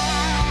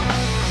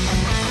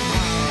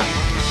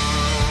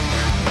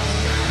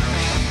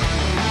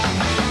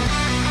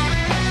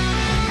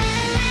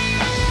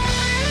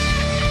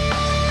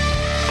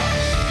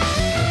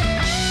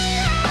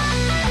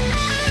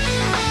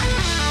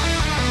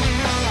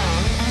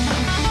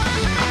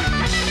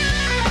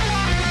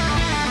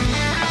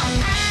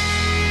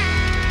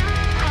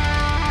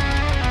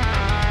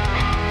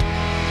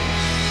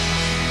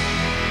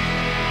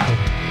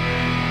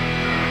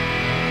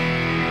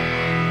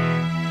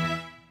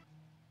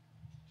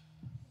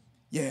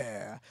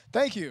 Yeah,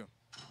 thank you.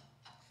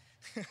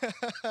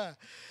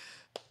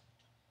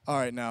 All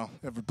right, now,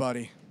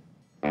 everybody.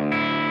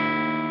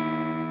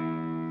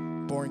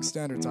 Boring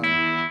standard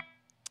time.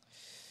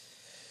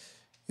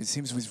 It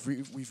seems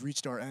we've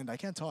reached our end. I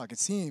can't talk. It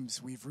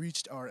seems we've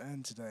reached our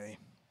end today.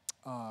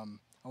 I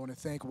want to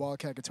thank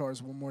Wildcat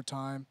Guitars one more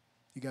time.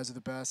 You guys are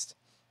the best.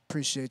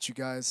 Appreciate you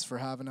guys for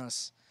having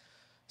us.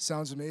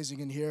 Sounds amazing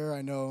in here.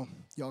 I know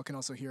y'all can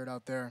also hear it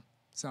out there.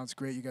 Sounds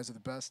great. You guys are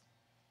the best.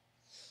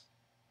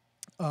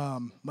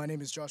 My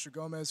name is Joshua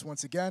Gomez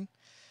once again.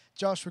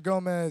 Joshua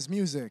Gomez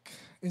Music,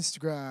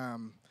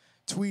 Instagram,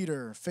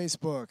 Twitter,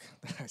 Facebook.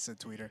 I said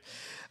Twitter.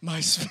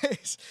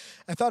 MySpace.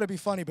 I thought it'd be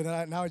funny, but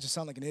now I just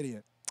sound like an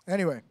idiot.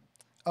 Anyway.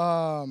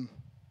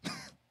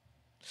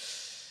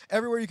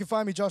 Everywhere you can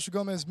find me, Joshua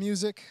Gomez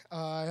Music.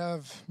 I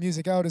have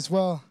music out as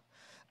well.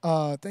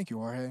 Thank you,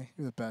 Jorge.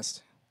 You're the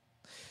best.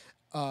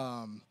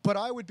 But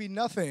I would be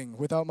nothing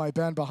without my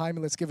band behind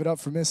me. Let's give it up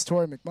for Miss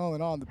Tori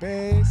McMullen on the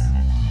bass.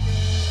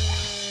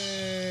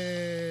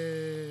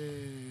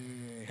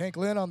 Yay. Hank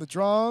Lynn on the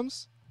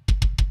drums.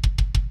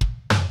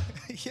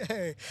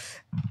 Yay.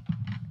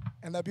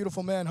 And that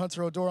beautiful man,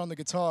 Hunter Odor, on the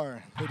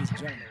guitar. Ladies and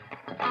gentlemen.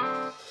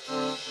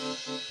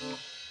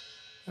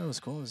 That was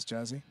cool. It was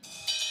jazzy.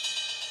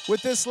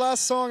 With this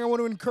last song, I want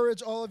to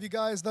encourage all of you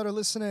guys that are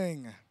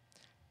listening.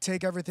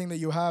 Take everything that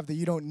you have that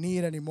you don't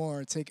need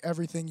anymore. Take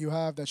everything you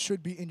have that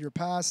should be in your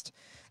past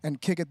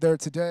and kick it there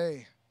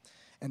today.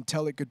 And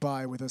tell it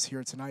goodbye with us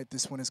here tonight.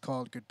 This one is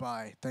called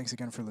Goodbye. Thanks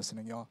again for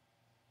listening, y'all.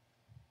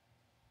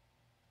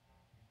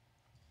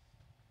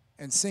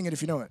 And sing it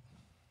if you know it.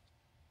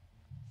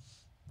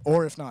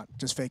 Or if not,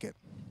 just fake it.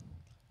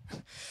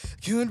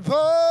 Goodbye.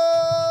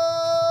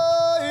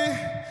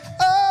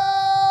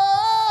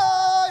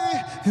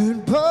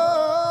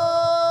 Goodbye.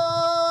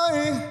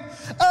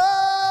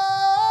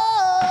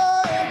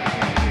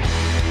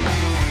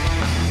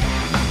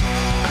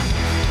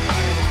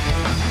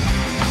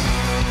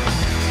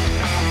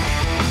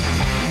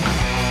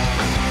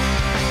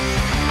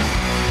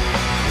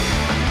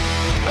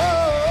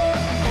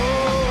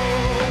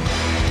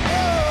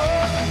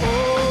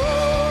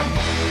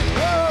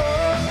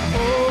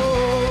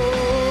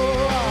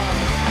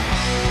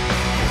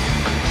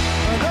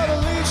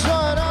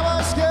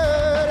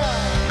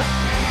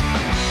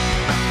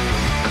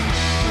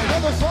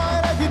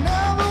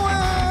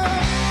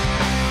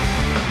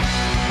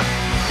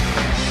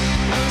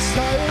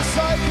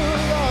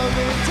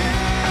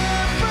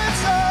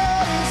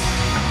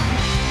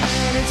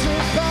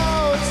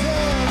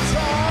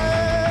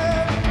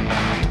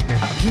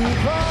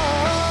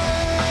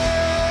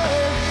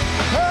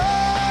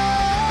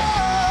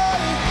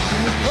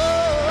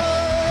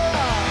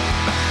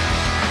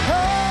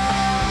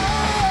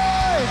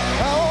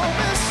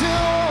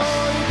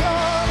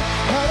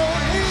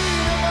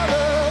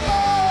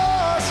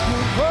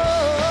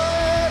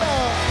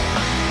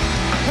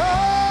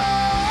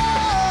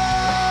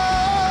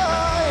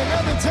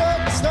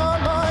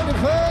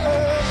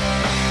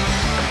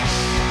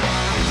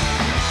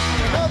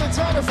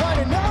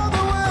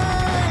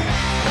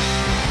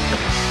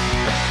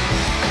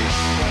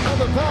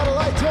 Battle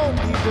I don't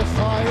need to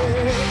fight.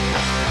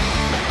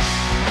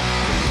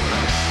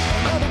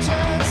 Another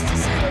chance to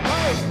see the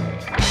light.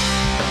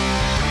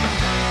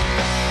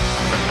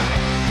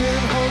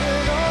 Been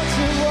holding on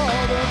to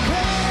all the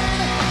pain.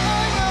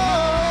 I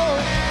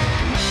know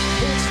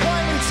it's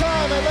finally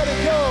time I let it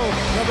go.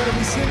 I better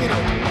be singing it.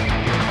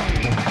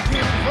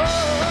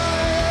 Goodbye.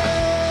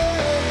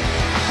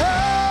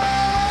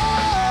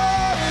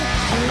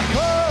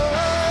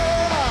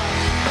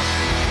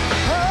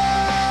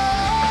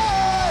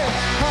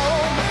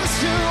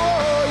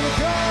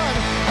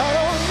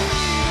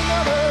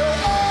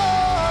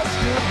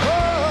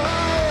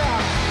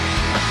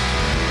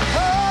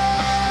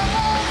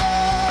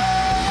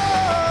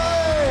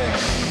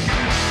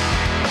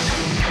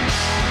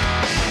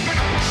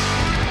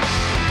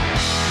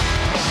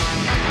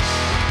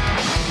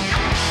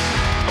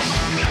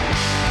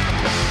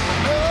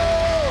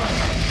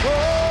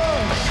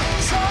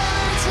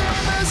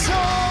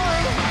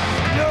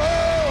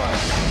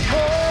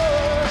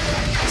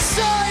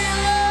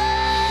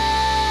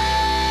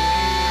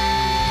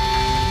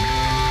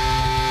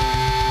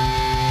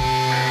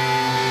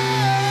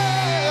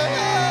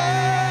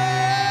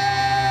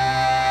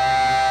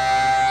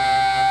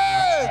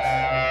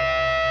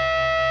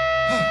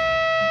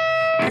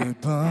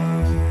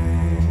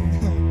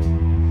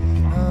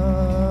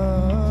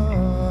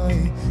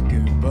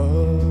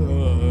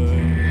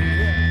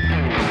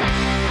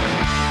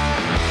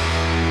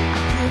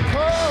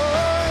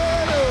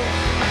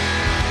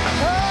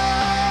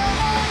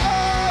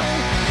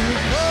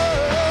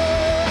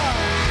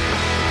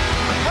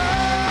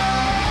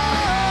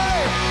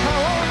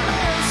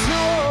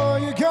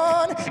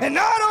 And I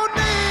don't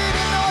need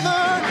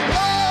another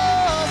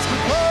lost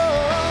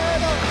goodbye.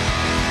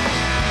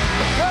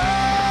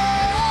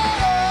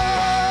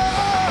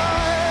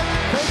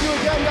 Thank you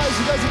again, guys.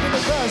 You guys have been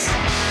the best.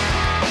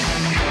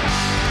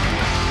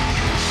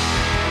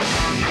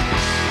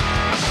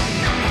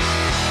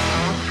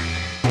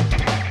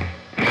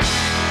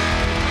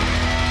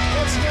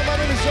 Once again, my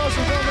name is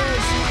Joshua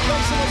Gomez.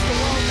 Thanks so much for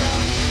Wildcat.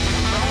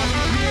 For having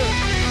me here.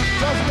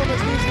 Joshua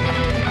Gomez Music,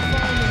 anywhere you can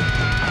find me.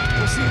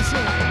 We'll see you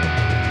soon.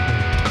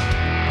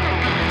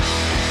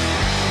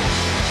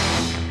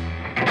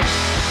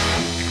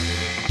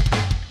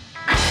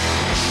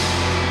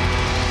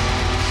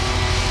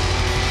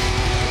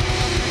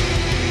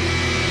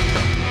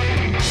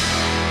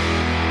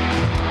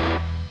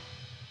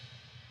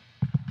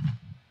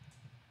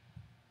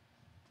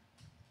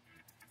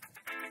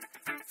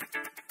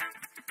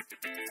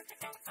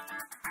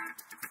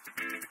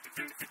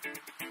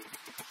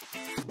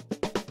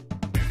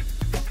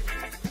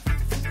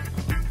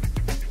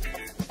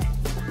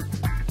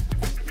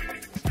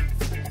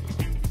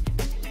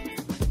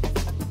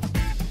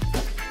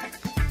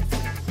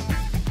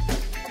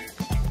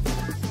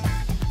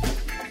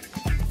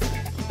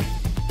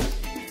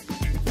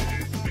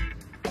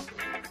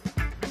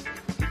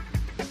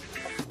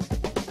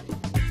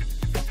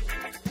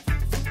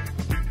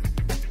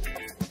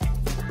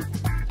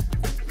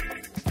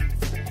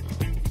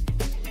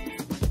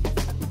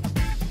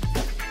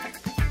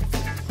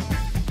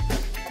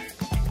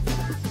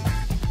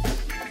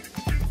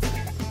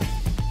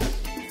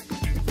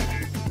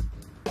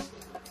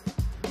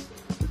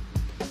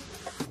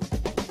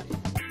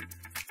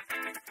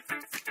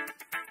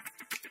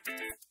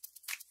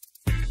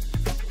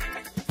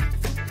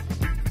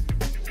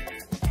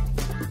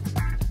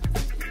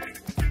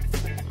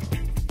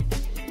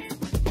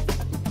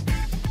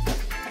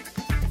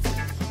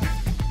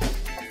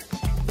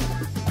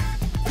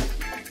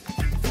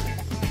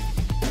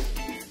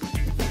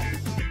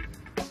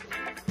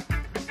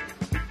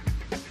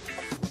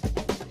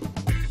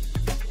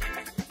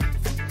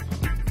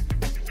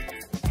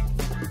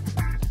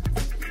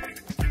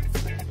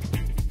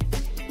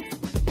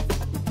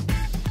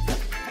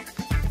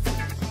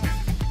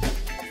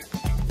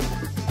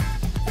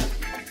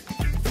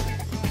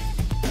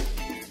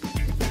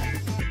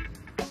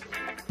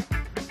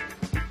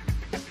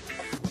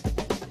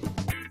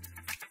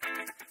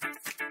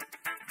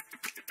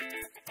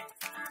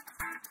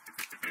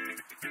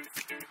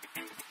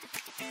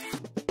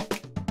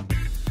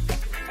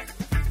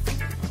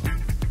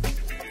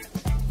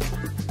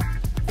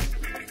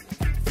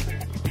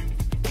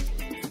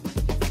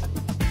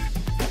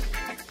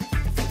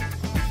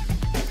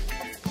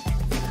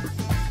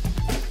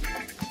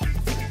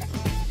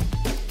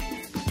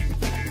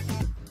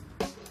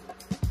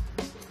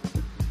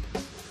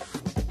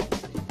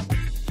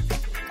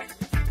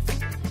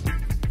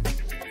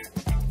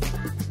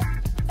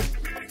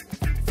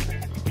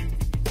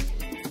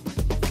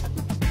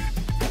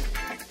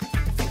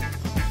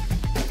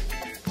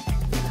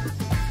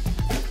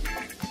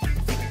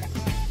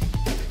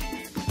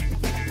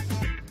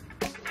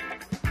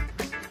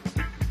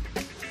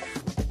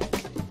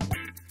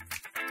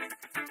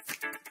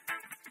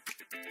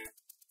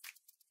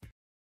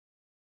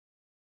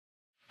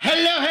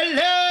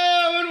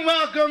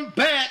 welcome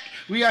back.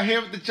 We are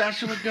here with the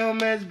Joshua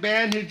Gomez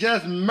Band who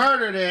just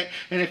murdered it.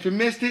 And if you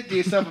missed it, do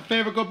yourself a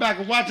favor, go back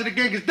and watch it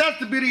again, because that's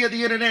the beauty of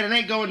the internet. It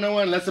ain't going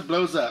nowhere unless it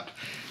blows up.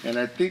 And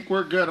I think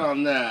we're good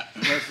on that.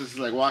 Unless it's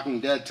like Walking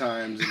Dead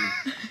times.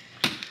 And,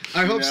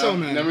 I hope so,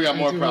 man. Then we got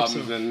more I do problems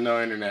hope so. than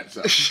no internet.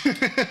 So,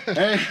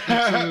 hey,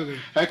 Absolutely.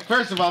 hey,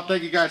 first of all,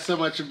 thank you guys so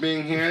much for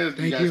being here.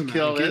 Thank guys you, man.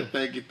 killed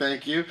Thank it.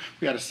 Thank you.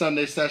 We had a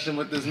Sunday session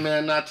with this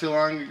man not too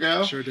long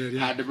ago. Sure did,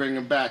 yeah. Had to bring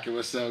him back. It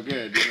was so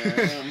good. You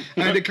know?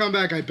 I had to come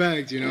back. I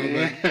begged, you know,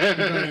 but I'm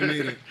glad I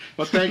made it.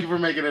 Well, thank you for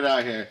making it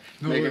out here,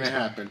 making worries, it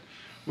man. happen.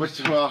 What's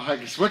your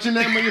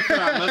name? Where you from?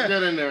 Let's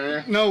get into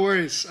it. No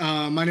worries.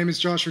 My name is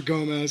Joshua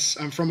Gomez.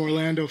 I'm from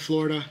Orlando,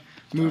 Florida.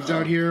 Moved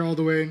out here all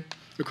the way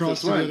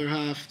across Since to the when? other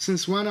half.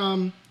 Since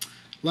when?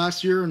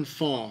 Last year in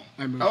fall,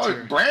 I moved Oh,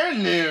 here.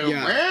 brand new,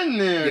 Yeah. brand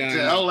new Yeah, to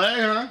yeah. LA,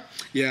 huh?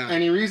 Yeah.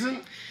 Any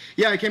reason?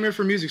 Yeah, I came here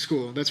for music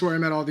school. That's where I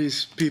met all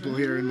these people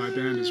here in my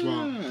band as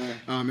well.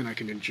 And I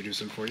can introduce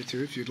them for you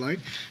too if you'd like.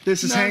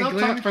 This is No, Hank they'll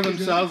Lynn. talk for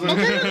themselves. No,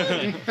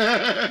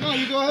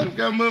 you go ahead.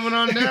 Go moving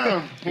on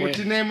down. What's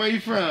your name? Where you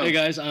from? Hey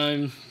guys,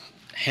 I'm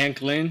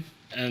Hank Lin,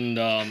 and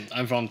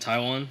I'm from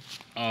Taiwan.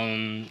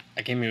 I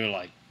came here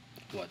like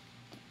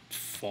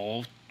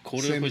fall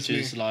quarter, Same which as me.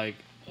 is like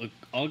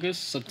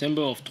August,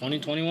 September of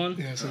 2021.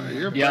 Yeah, so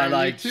You're Yeah, brand new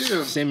like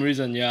too. same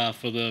reason, yeah,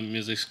 for the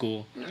music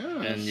school. Yeah,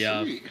 And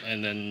sweet.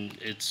 and then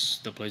it's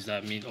the place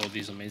that I meet all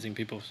these amazing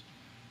people.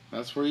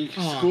 That's where you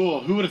Aw.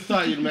 school. Who would have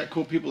thought you'd met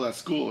cool people at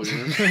school? You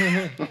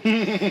know?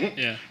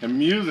 Yeah. And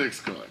music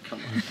school.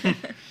 Come on.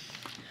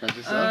 Got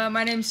yourself?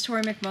 My name's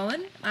Tori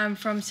McMullen. I'm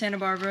from Santa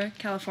Barbara,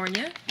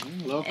 California.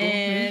 Local.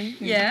 And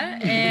yeah,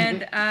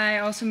 and I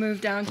also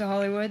moved down to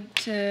Hollywood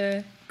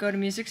to go to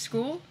music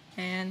school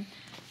and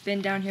been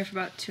down here for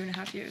about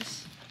 2.5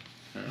 years.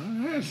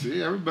 Yeah,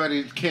 see,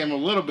 everybody came a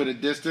little bit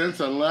of distance,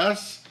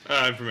 unless.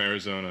 I'm from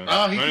Arizona.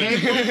 Oh, he my, came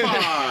from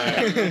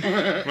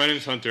far. my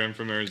name's Hunter. I'm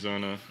from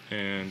Arizona,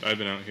 and I've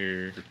been out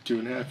here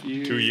 2.5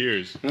 years. 2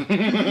 years.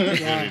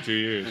 Nearly 2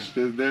 years.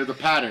 There's a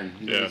pattern.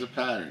 There's Yeah. a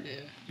pattern.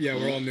 Yeah,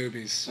 we're all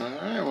newbies. All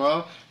right,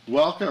 well,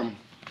 welcome.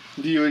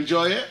 Do you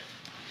enjoy it?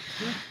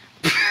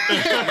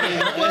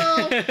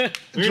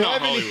 We're not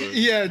Hollywood.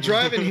 Yeah,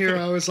 driving here,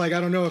 I was like, I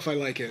don't know if I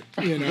like it,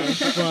 you know.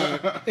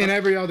 But in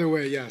every other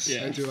way, yes,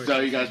 Yeah. I do like So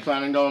it. you guys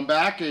planning on going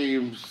back, or are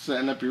you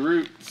setting up your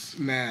roots?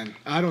 Man,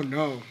 I don't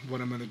know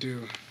what I'm gonna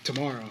do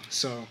tomorrow.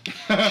 So,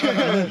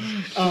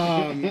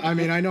 I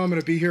mean, I know I'm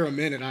gonna be here a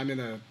minute. I'm in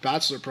a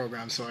bachelor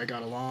program, so I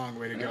got a long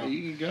way to Yeah, go.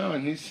 you can go,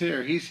 and he's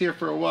here. He's here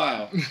for a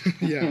while.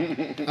 Yeah,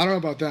 I don't know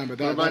about them, but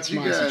What about that's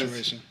you my guys?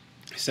 situation.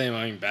 Same,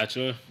 I'm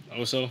bachelor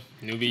also,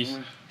 newbies.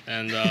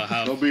 And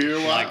have He'll be here a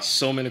while. like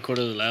so many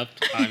quarters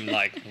left. I'm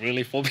like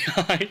really far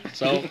behind.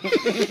 So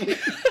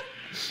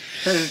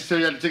Hey, so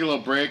you had to take a little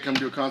break, come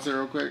do a concert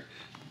real quick?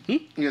 You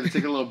had to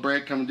take a little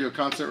break, come do a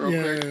concert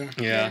real quick?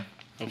 Yeah, yeah,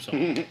 hope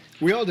so.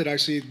 we all did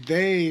actually.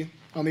 They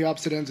on the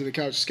opposite ends of the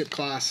couch skipped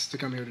class to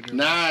come here to do it.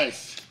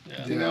 Nice.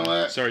 Yeah. You know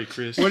what? Sorry,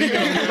 Chris. What are you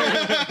gonna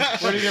learn?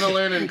 What are you gonna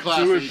learn in class?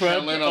 Do that it you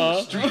can't prep, learn on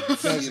the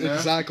streets. That's You know?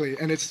 exactly,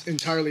 and it's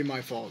entirely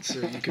my fault. So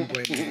you can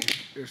blame me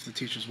if the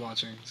teacher's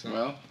watching. So.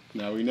 Well,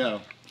 now we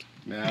know.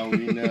 Now we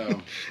know.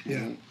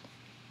 Yeah.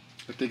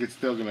 I think it's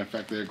still gonna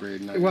affect their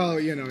grade. Not Well,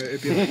 you know,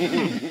 it'd be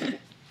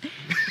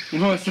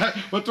like,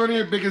 What's one of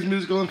your biggest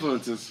musical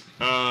influences?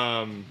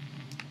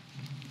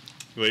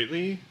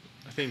 Lately,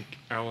 I think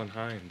Alan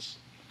Hines.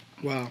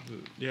 wow,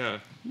 Yeah,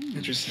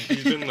 interesting.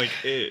 he's been like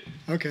it.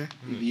 Okay.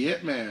 The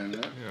It Man.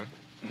 Huh?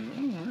 Yeah.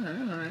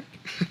 All right.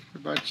 What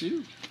about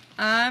you?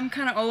 I'm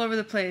kind of all over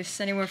the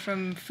place, anywhere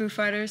from Foo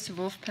Fighters to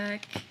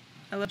Wolfpack.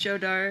 I love Joe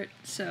Dart,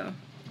 so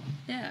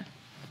yeah.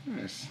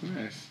 Nice.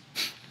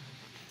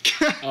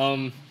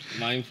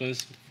 My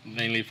influence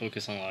mainly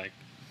focus on like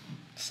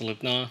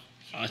Slipknot,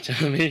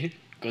 Archemy,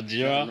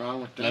 Gojira, Nothing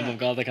wrong with that. Lamb of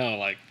God, that kind of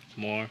like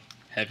more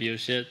heavier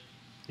shit.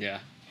 Yeah,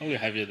 probably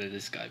heavier than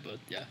this guy, but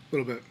yeah.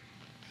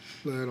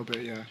 Little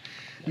bit, yeah.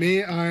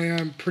 Me, I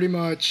am pretty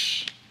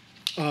much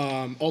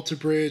Alter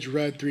Bridge,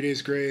 Red, 3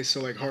 Days Grace,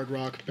 so like hard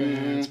rock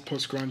bands,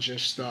 post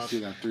grunge-ish stuff. See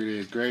that 3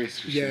 Days Grace.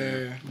 For Yeah,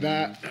 sure. yeah,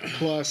 that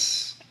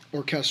plus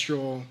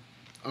orchestral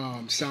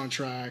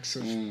soundtracks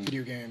of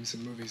video games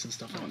and movies and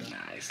stuff Oh, like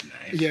that. nice.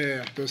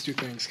 Yeah, those two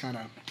things kind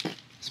of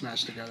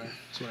smashed together.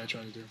 That's what I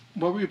try to do.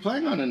 What were you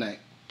playing on tonight?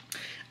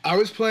 I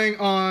was playing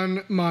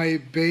on my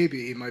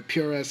baby, my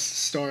PRS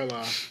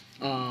Starla.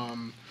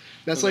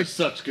 That's Those are like,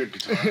 such good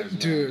guitars, man.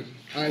 dude,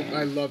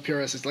 I love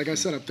PRSs. Like I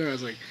said up there, I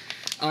was like,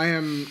 I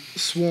am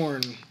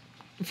sworn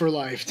for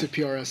life to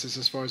PRSs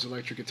as far as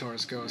electric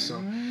guitars go. So,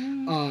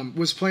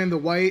 was playing the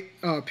white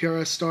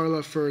PRS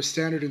Starla for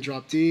standard and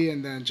drop D,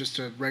 and then just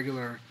a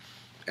regular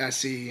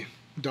SE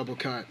double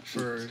cut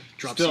for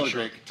drop Still C a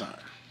sharp. great guitar.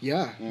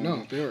 Yeah,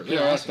 no, they're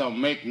PRS awesome. don't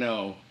make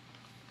no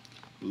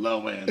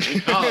low end. They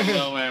call it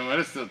low end, but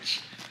it's still,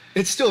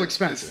 It's still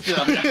expensive.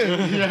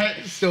 yeah,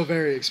 It's still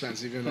very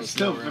expensive, even though it it's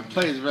still lower end.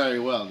 plays very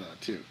well though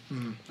too.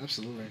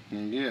 Absolutely.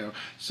 Yeah.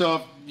 So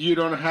if you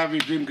don't have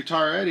your dream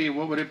guitar ready,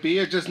 what would it be?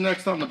 Or just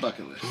next on the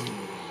bucket list?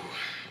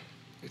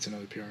 It's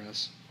another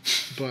PRS.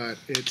 but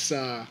it's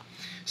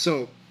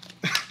so.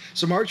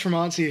 So Mark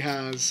Tremonti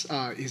has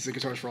he's the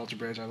guitarist for Alter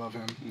Bridge. I love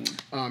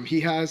him. He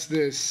has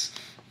this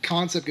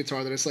concept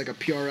guitar that is like a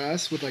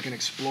PRS with like an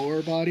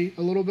Explorer body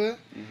a little bit,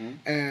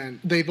 and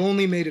they've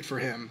only made it for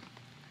him.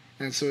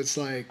 And so it's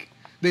like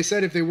they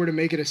said if they were to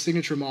make it a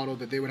signature model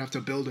that they would have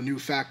to build a new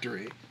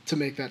factory to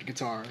make that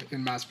guitar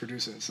and mass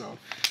produce it. So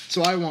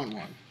I want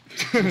one.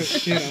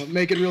 You know,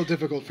 make it real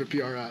difficult for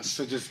PRS.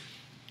 So just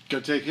go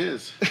take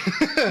his.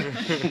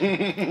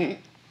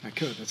 I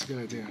could. That's a good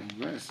idea.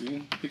 Right,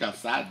 see? Think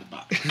outside the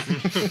box.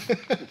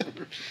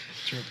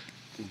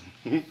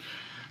 True.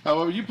 What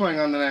were you playing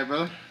on tonight,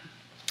 brother?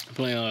 I'm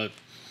playing a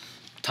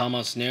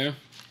Tama snare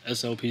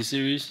SLP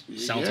series.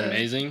 Sounds Yeah.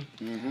 amazing.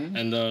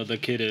 And the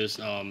kit is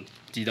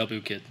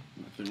DW kit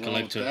Nothing wrong with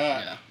collector.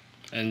 that. Yeah.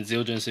 And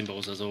Zildjian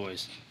cymbals as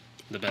always,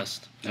 the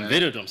best. And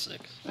video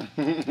drumsticks.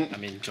 I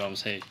mean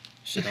drums. Hey,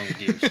 shit on the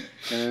gears.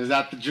 And is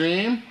that the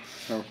dream?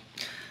 Oh,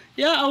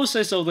 Yeah, I would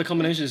say so. The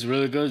combination is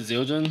really good.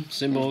 Zildjian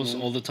cymbals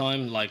all the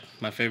time. Like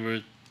my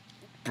favorite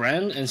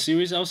brand and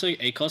series, I would say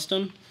A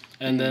Custom.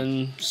 And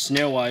then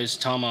snare-wise,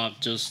 Tama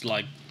just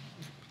like,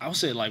 I would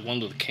say like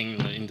one of the king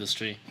in the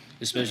industry.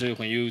 Especially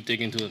when you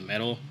dig into the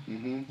metal,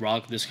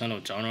 rock, this kind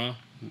of genre.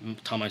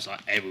 Tama is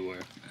like everywhere.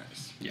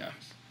 nice. Yeah.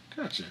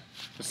 Gotcha.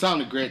 It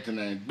sounded great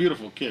tonight.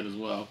 Beautiful kid as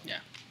well.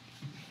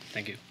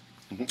 Thank you.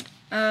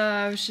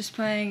 I was just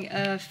playing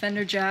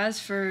Fender Jazz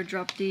for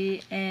drop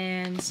D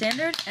and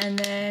standard, and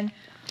then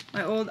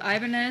my old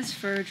Ibanez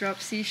for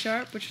drop C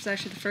sharp, which was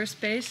actually the first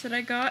bass that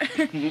I got.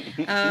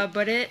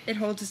 But it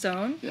holds its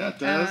own. Yeah, it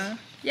does.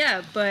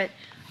 Yeah, but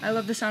I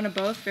love the sound of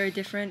both. Very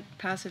different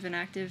passive and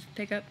active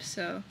pickups.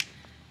 So,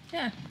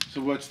 yeah. So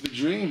what's the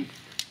dream?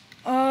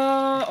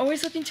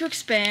 Always looking to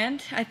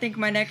expand. I think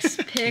my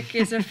next pick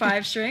is a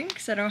 5-string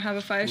because I don't have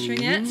a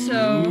 5-string yet.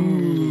 So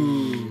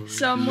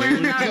somewhere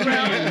in that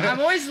realm, I'm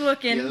always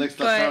looking. Yeah, looks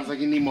but sounds like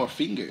you need more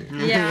fingers.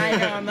 yeah, I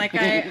know. I'm like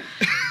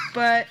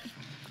but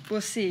we'll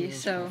see.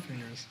 So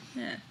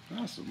yeah.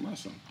 Awesome.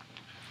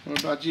 What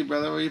about you,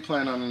 brother? What are you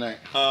playing on tonight?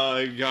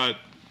 I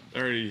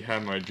already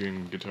have my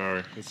dream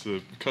guitar. It's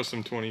a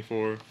custom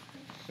 24,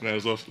 and I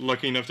was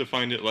lucky enough to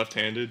find it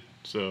left-handed.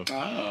 So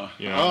Oh,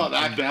 yeah,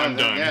 that I'm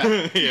done.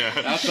 Yeah.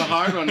 Yeah. That's a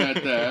hard one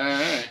right there. All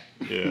right.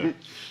 Yeah.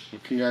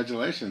 Well,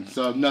 congratulations.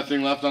 So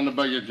nothing left on the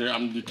budget. You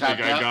I tapped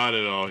out? got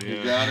it all. Yeah.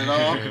 You got it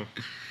all? Yeah.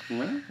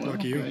 Well,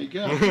 Lucky you. There you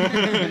go.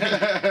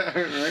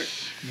 Right.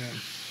 Yeah.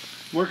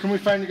 Where can we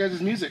find you guys'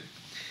 music?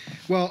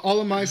 Well,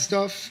 all of my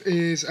stuff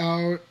is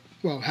out.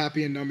 Well,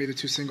 Happy and Nummy, the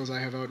 2 singles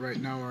I have out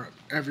right now, are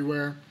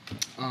everywhere.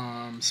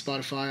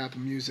 Spotify,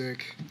 Apple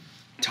Music,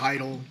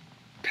 Tidal,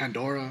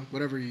 Pandora,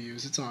 whatever you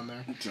use, it's on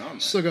there. It's on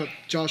Just look up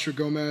Joshua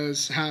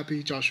Gomez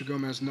Happy, Joshua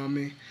Gomez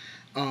Nummy.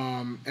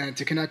 And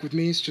to connect with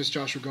me, it's just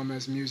Joshua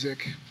Gomez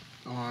Music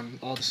on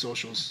all the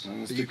socials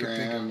that you can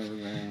think of.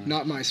 Everything.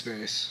 Not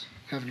MySpace.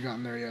 Haven't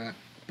gotten there yet.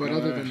 But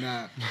other than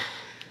that,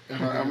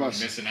 I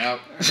must. Missing out.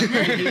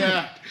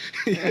 Yeah.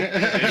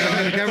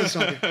 the camera's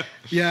talking.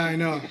 Yeah, I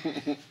know.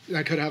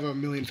 I could have a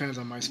million fans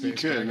on MySpace. You but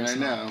could guess right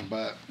not. now,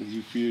 but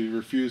you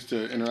refuse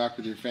to interact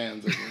with your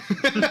fans, I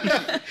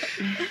guess.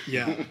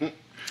 Yeah.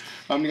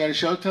 You got a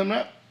show coming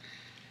up?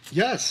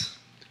 Yes.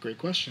 Great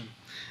question.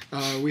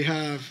 We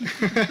have.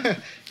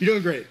 You're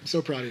doing great.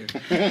 So proud of you.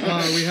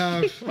 We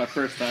have. My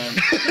first time.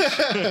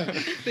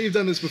 You've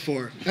done this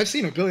before. I've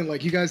seen a billion.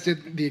 Like you guys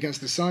did the Against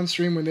the Sun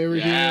stream when they were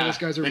here. Those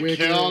guys are they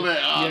wicked. killed it.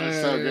 Oh,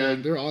 they're so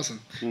good. They're awesome.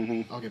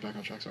 I'll get back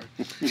on track. Sorry.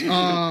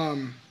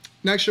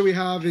 Next show we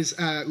have is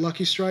at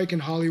Lucky Strike in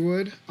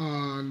Hollywood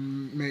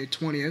on May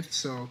 20th.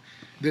 So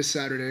this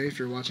Saturday, if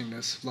you're watching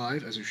this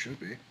live, as you should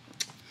be.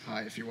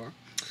 Hi, if you are.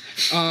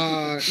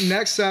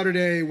 Next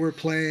Saturday, we're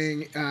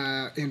playing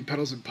in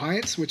Petals and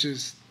Pints, which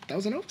is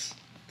Thousand Oaks.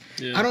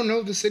 Yeah. I don't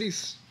know the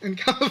cities in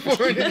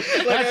California. Like,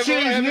 That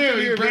city's haven't new. been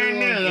here You're very brand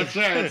new. long. That's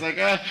right. It's like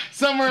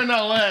somewhere in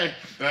LA.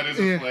 That is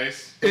Yeah. a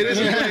place. It is.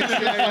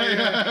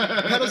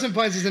 Yeah. Petals and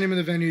Pints is the name of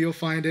the venue. You'll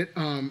find it.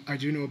 I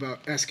do know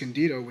about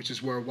Escondido, which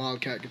is where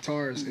Wildcat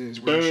Guitars is,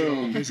 where you should all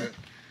Boom. visit.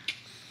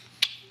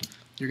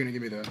 You're gonna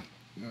give me the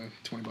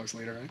 $20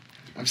 later, right?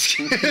 I'm just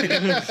kidding.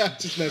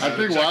 Just messing I with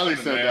think you. Wiley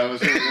said that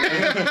was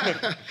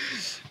it.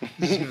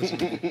 Just messing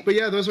with you. But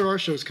yeah, those are our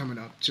shows coming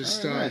up.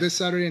 Just All right, nice. this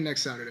Saturday and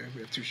next Saturday. We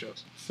have 2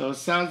 shows. So it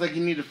sounds like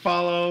you need to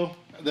follow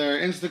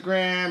their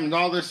Instagram and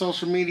all their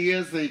social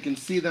medias so you can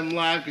see them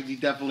live, because you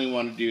definitely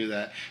want to do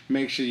that.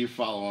 Make sure you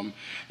follow them.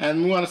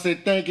 And we want to say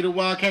thank you to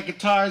Wildcat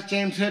Guitars,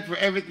 James Hood, for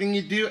everything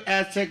you do,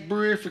 Aztec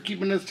Brewery for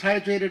keeping us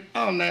hydrated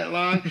all night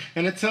long.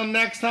 And until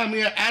next time,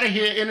 we are out of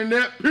here,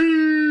 Internet.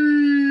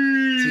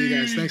 Peace! See you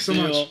guys. Thanks so See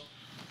you much. all.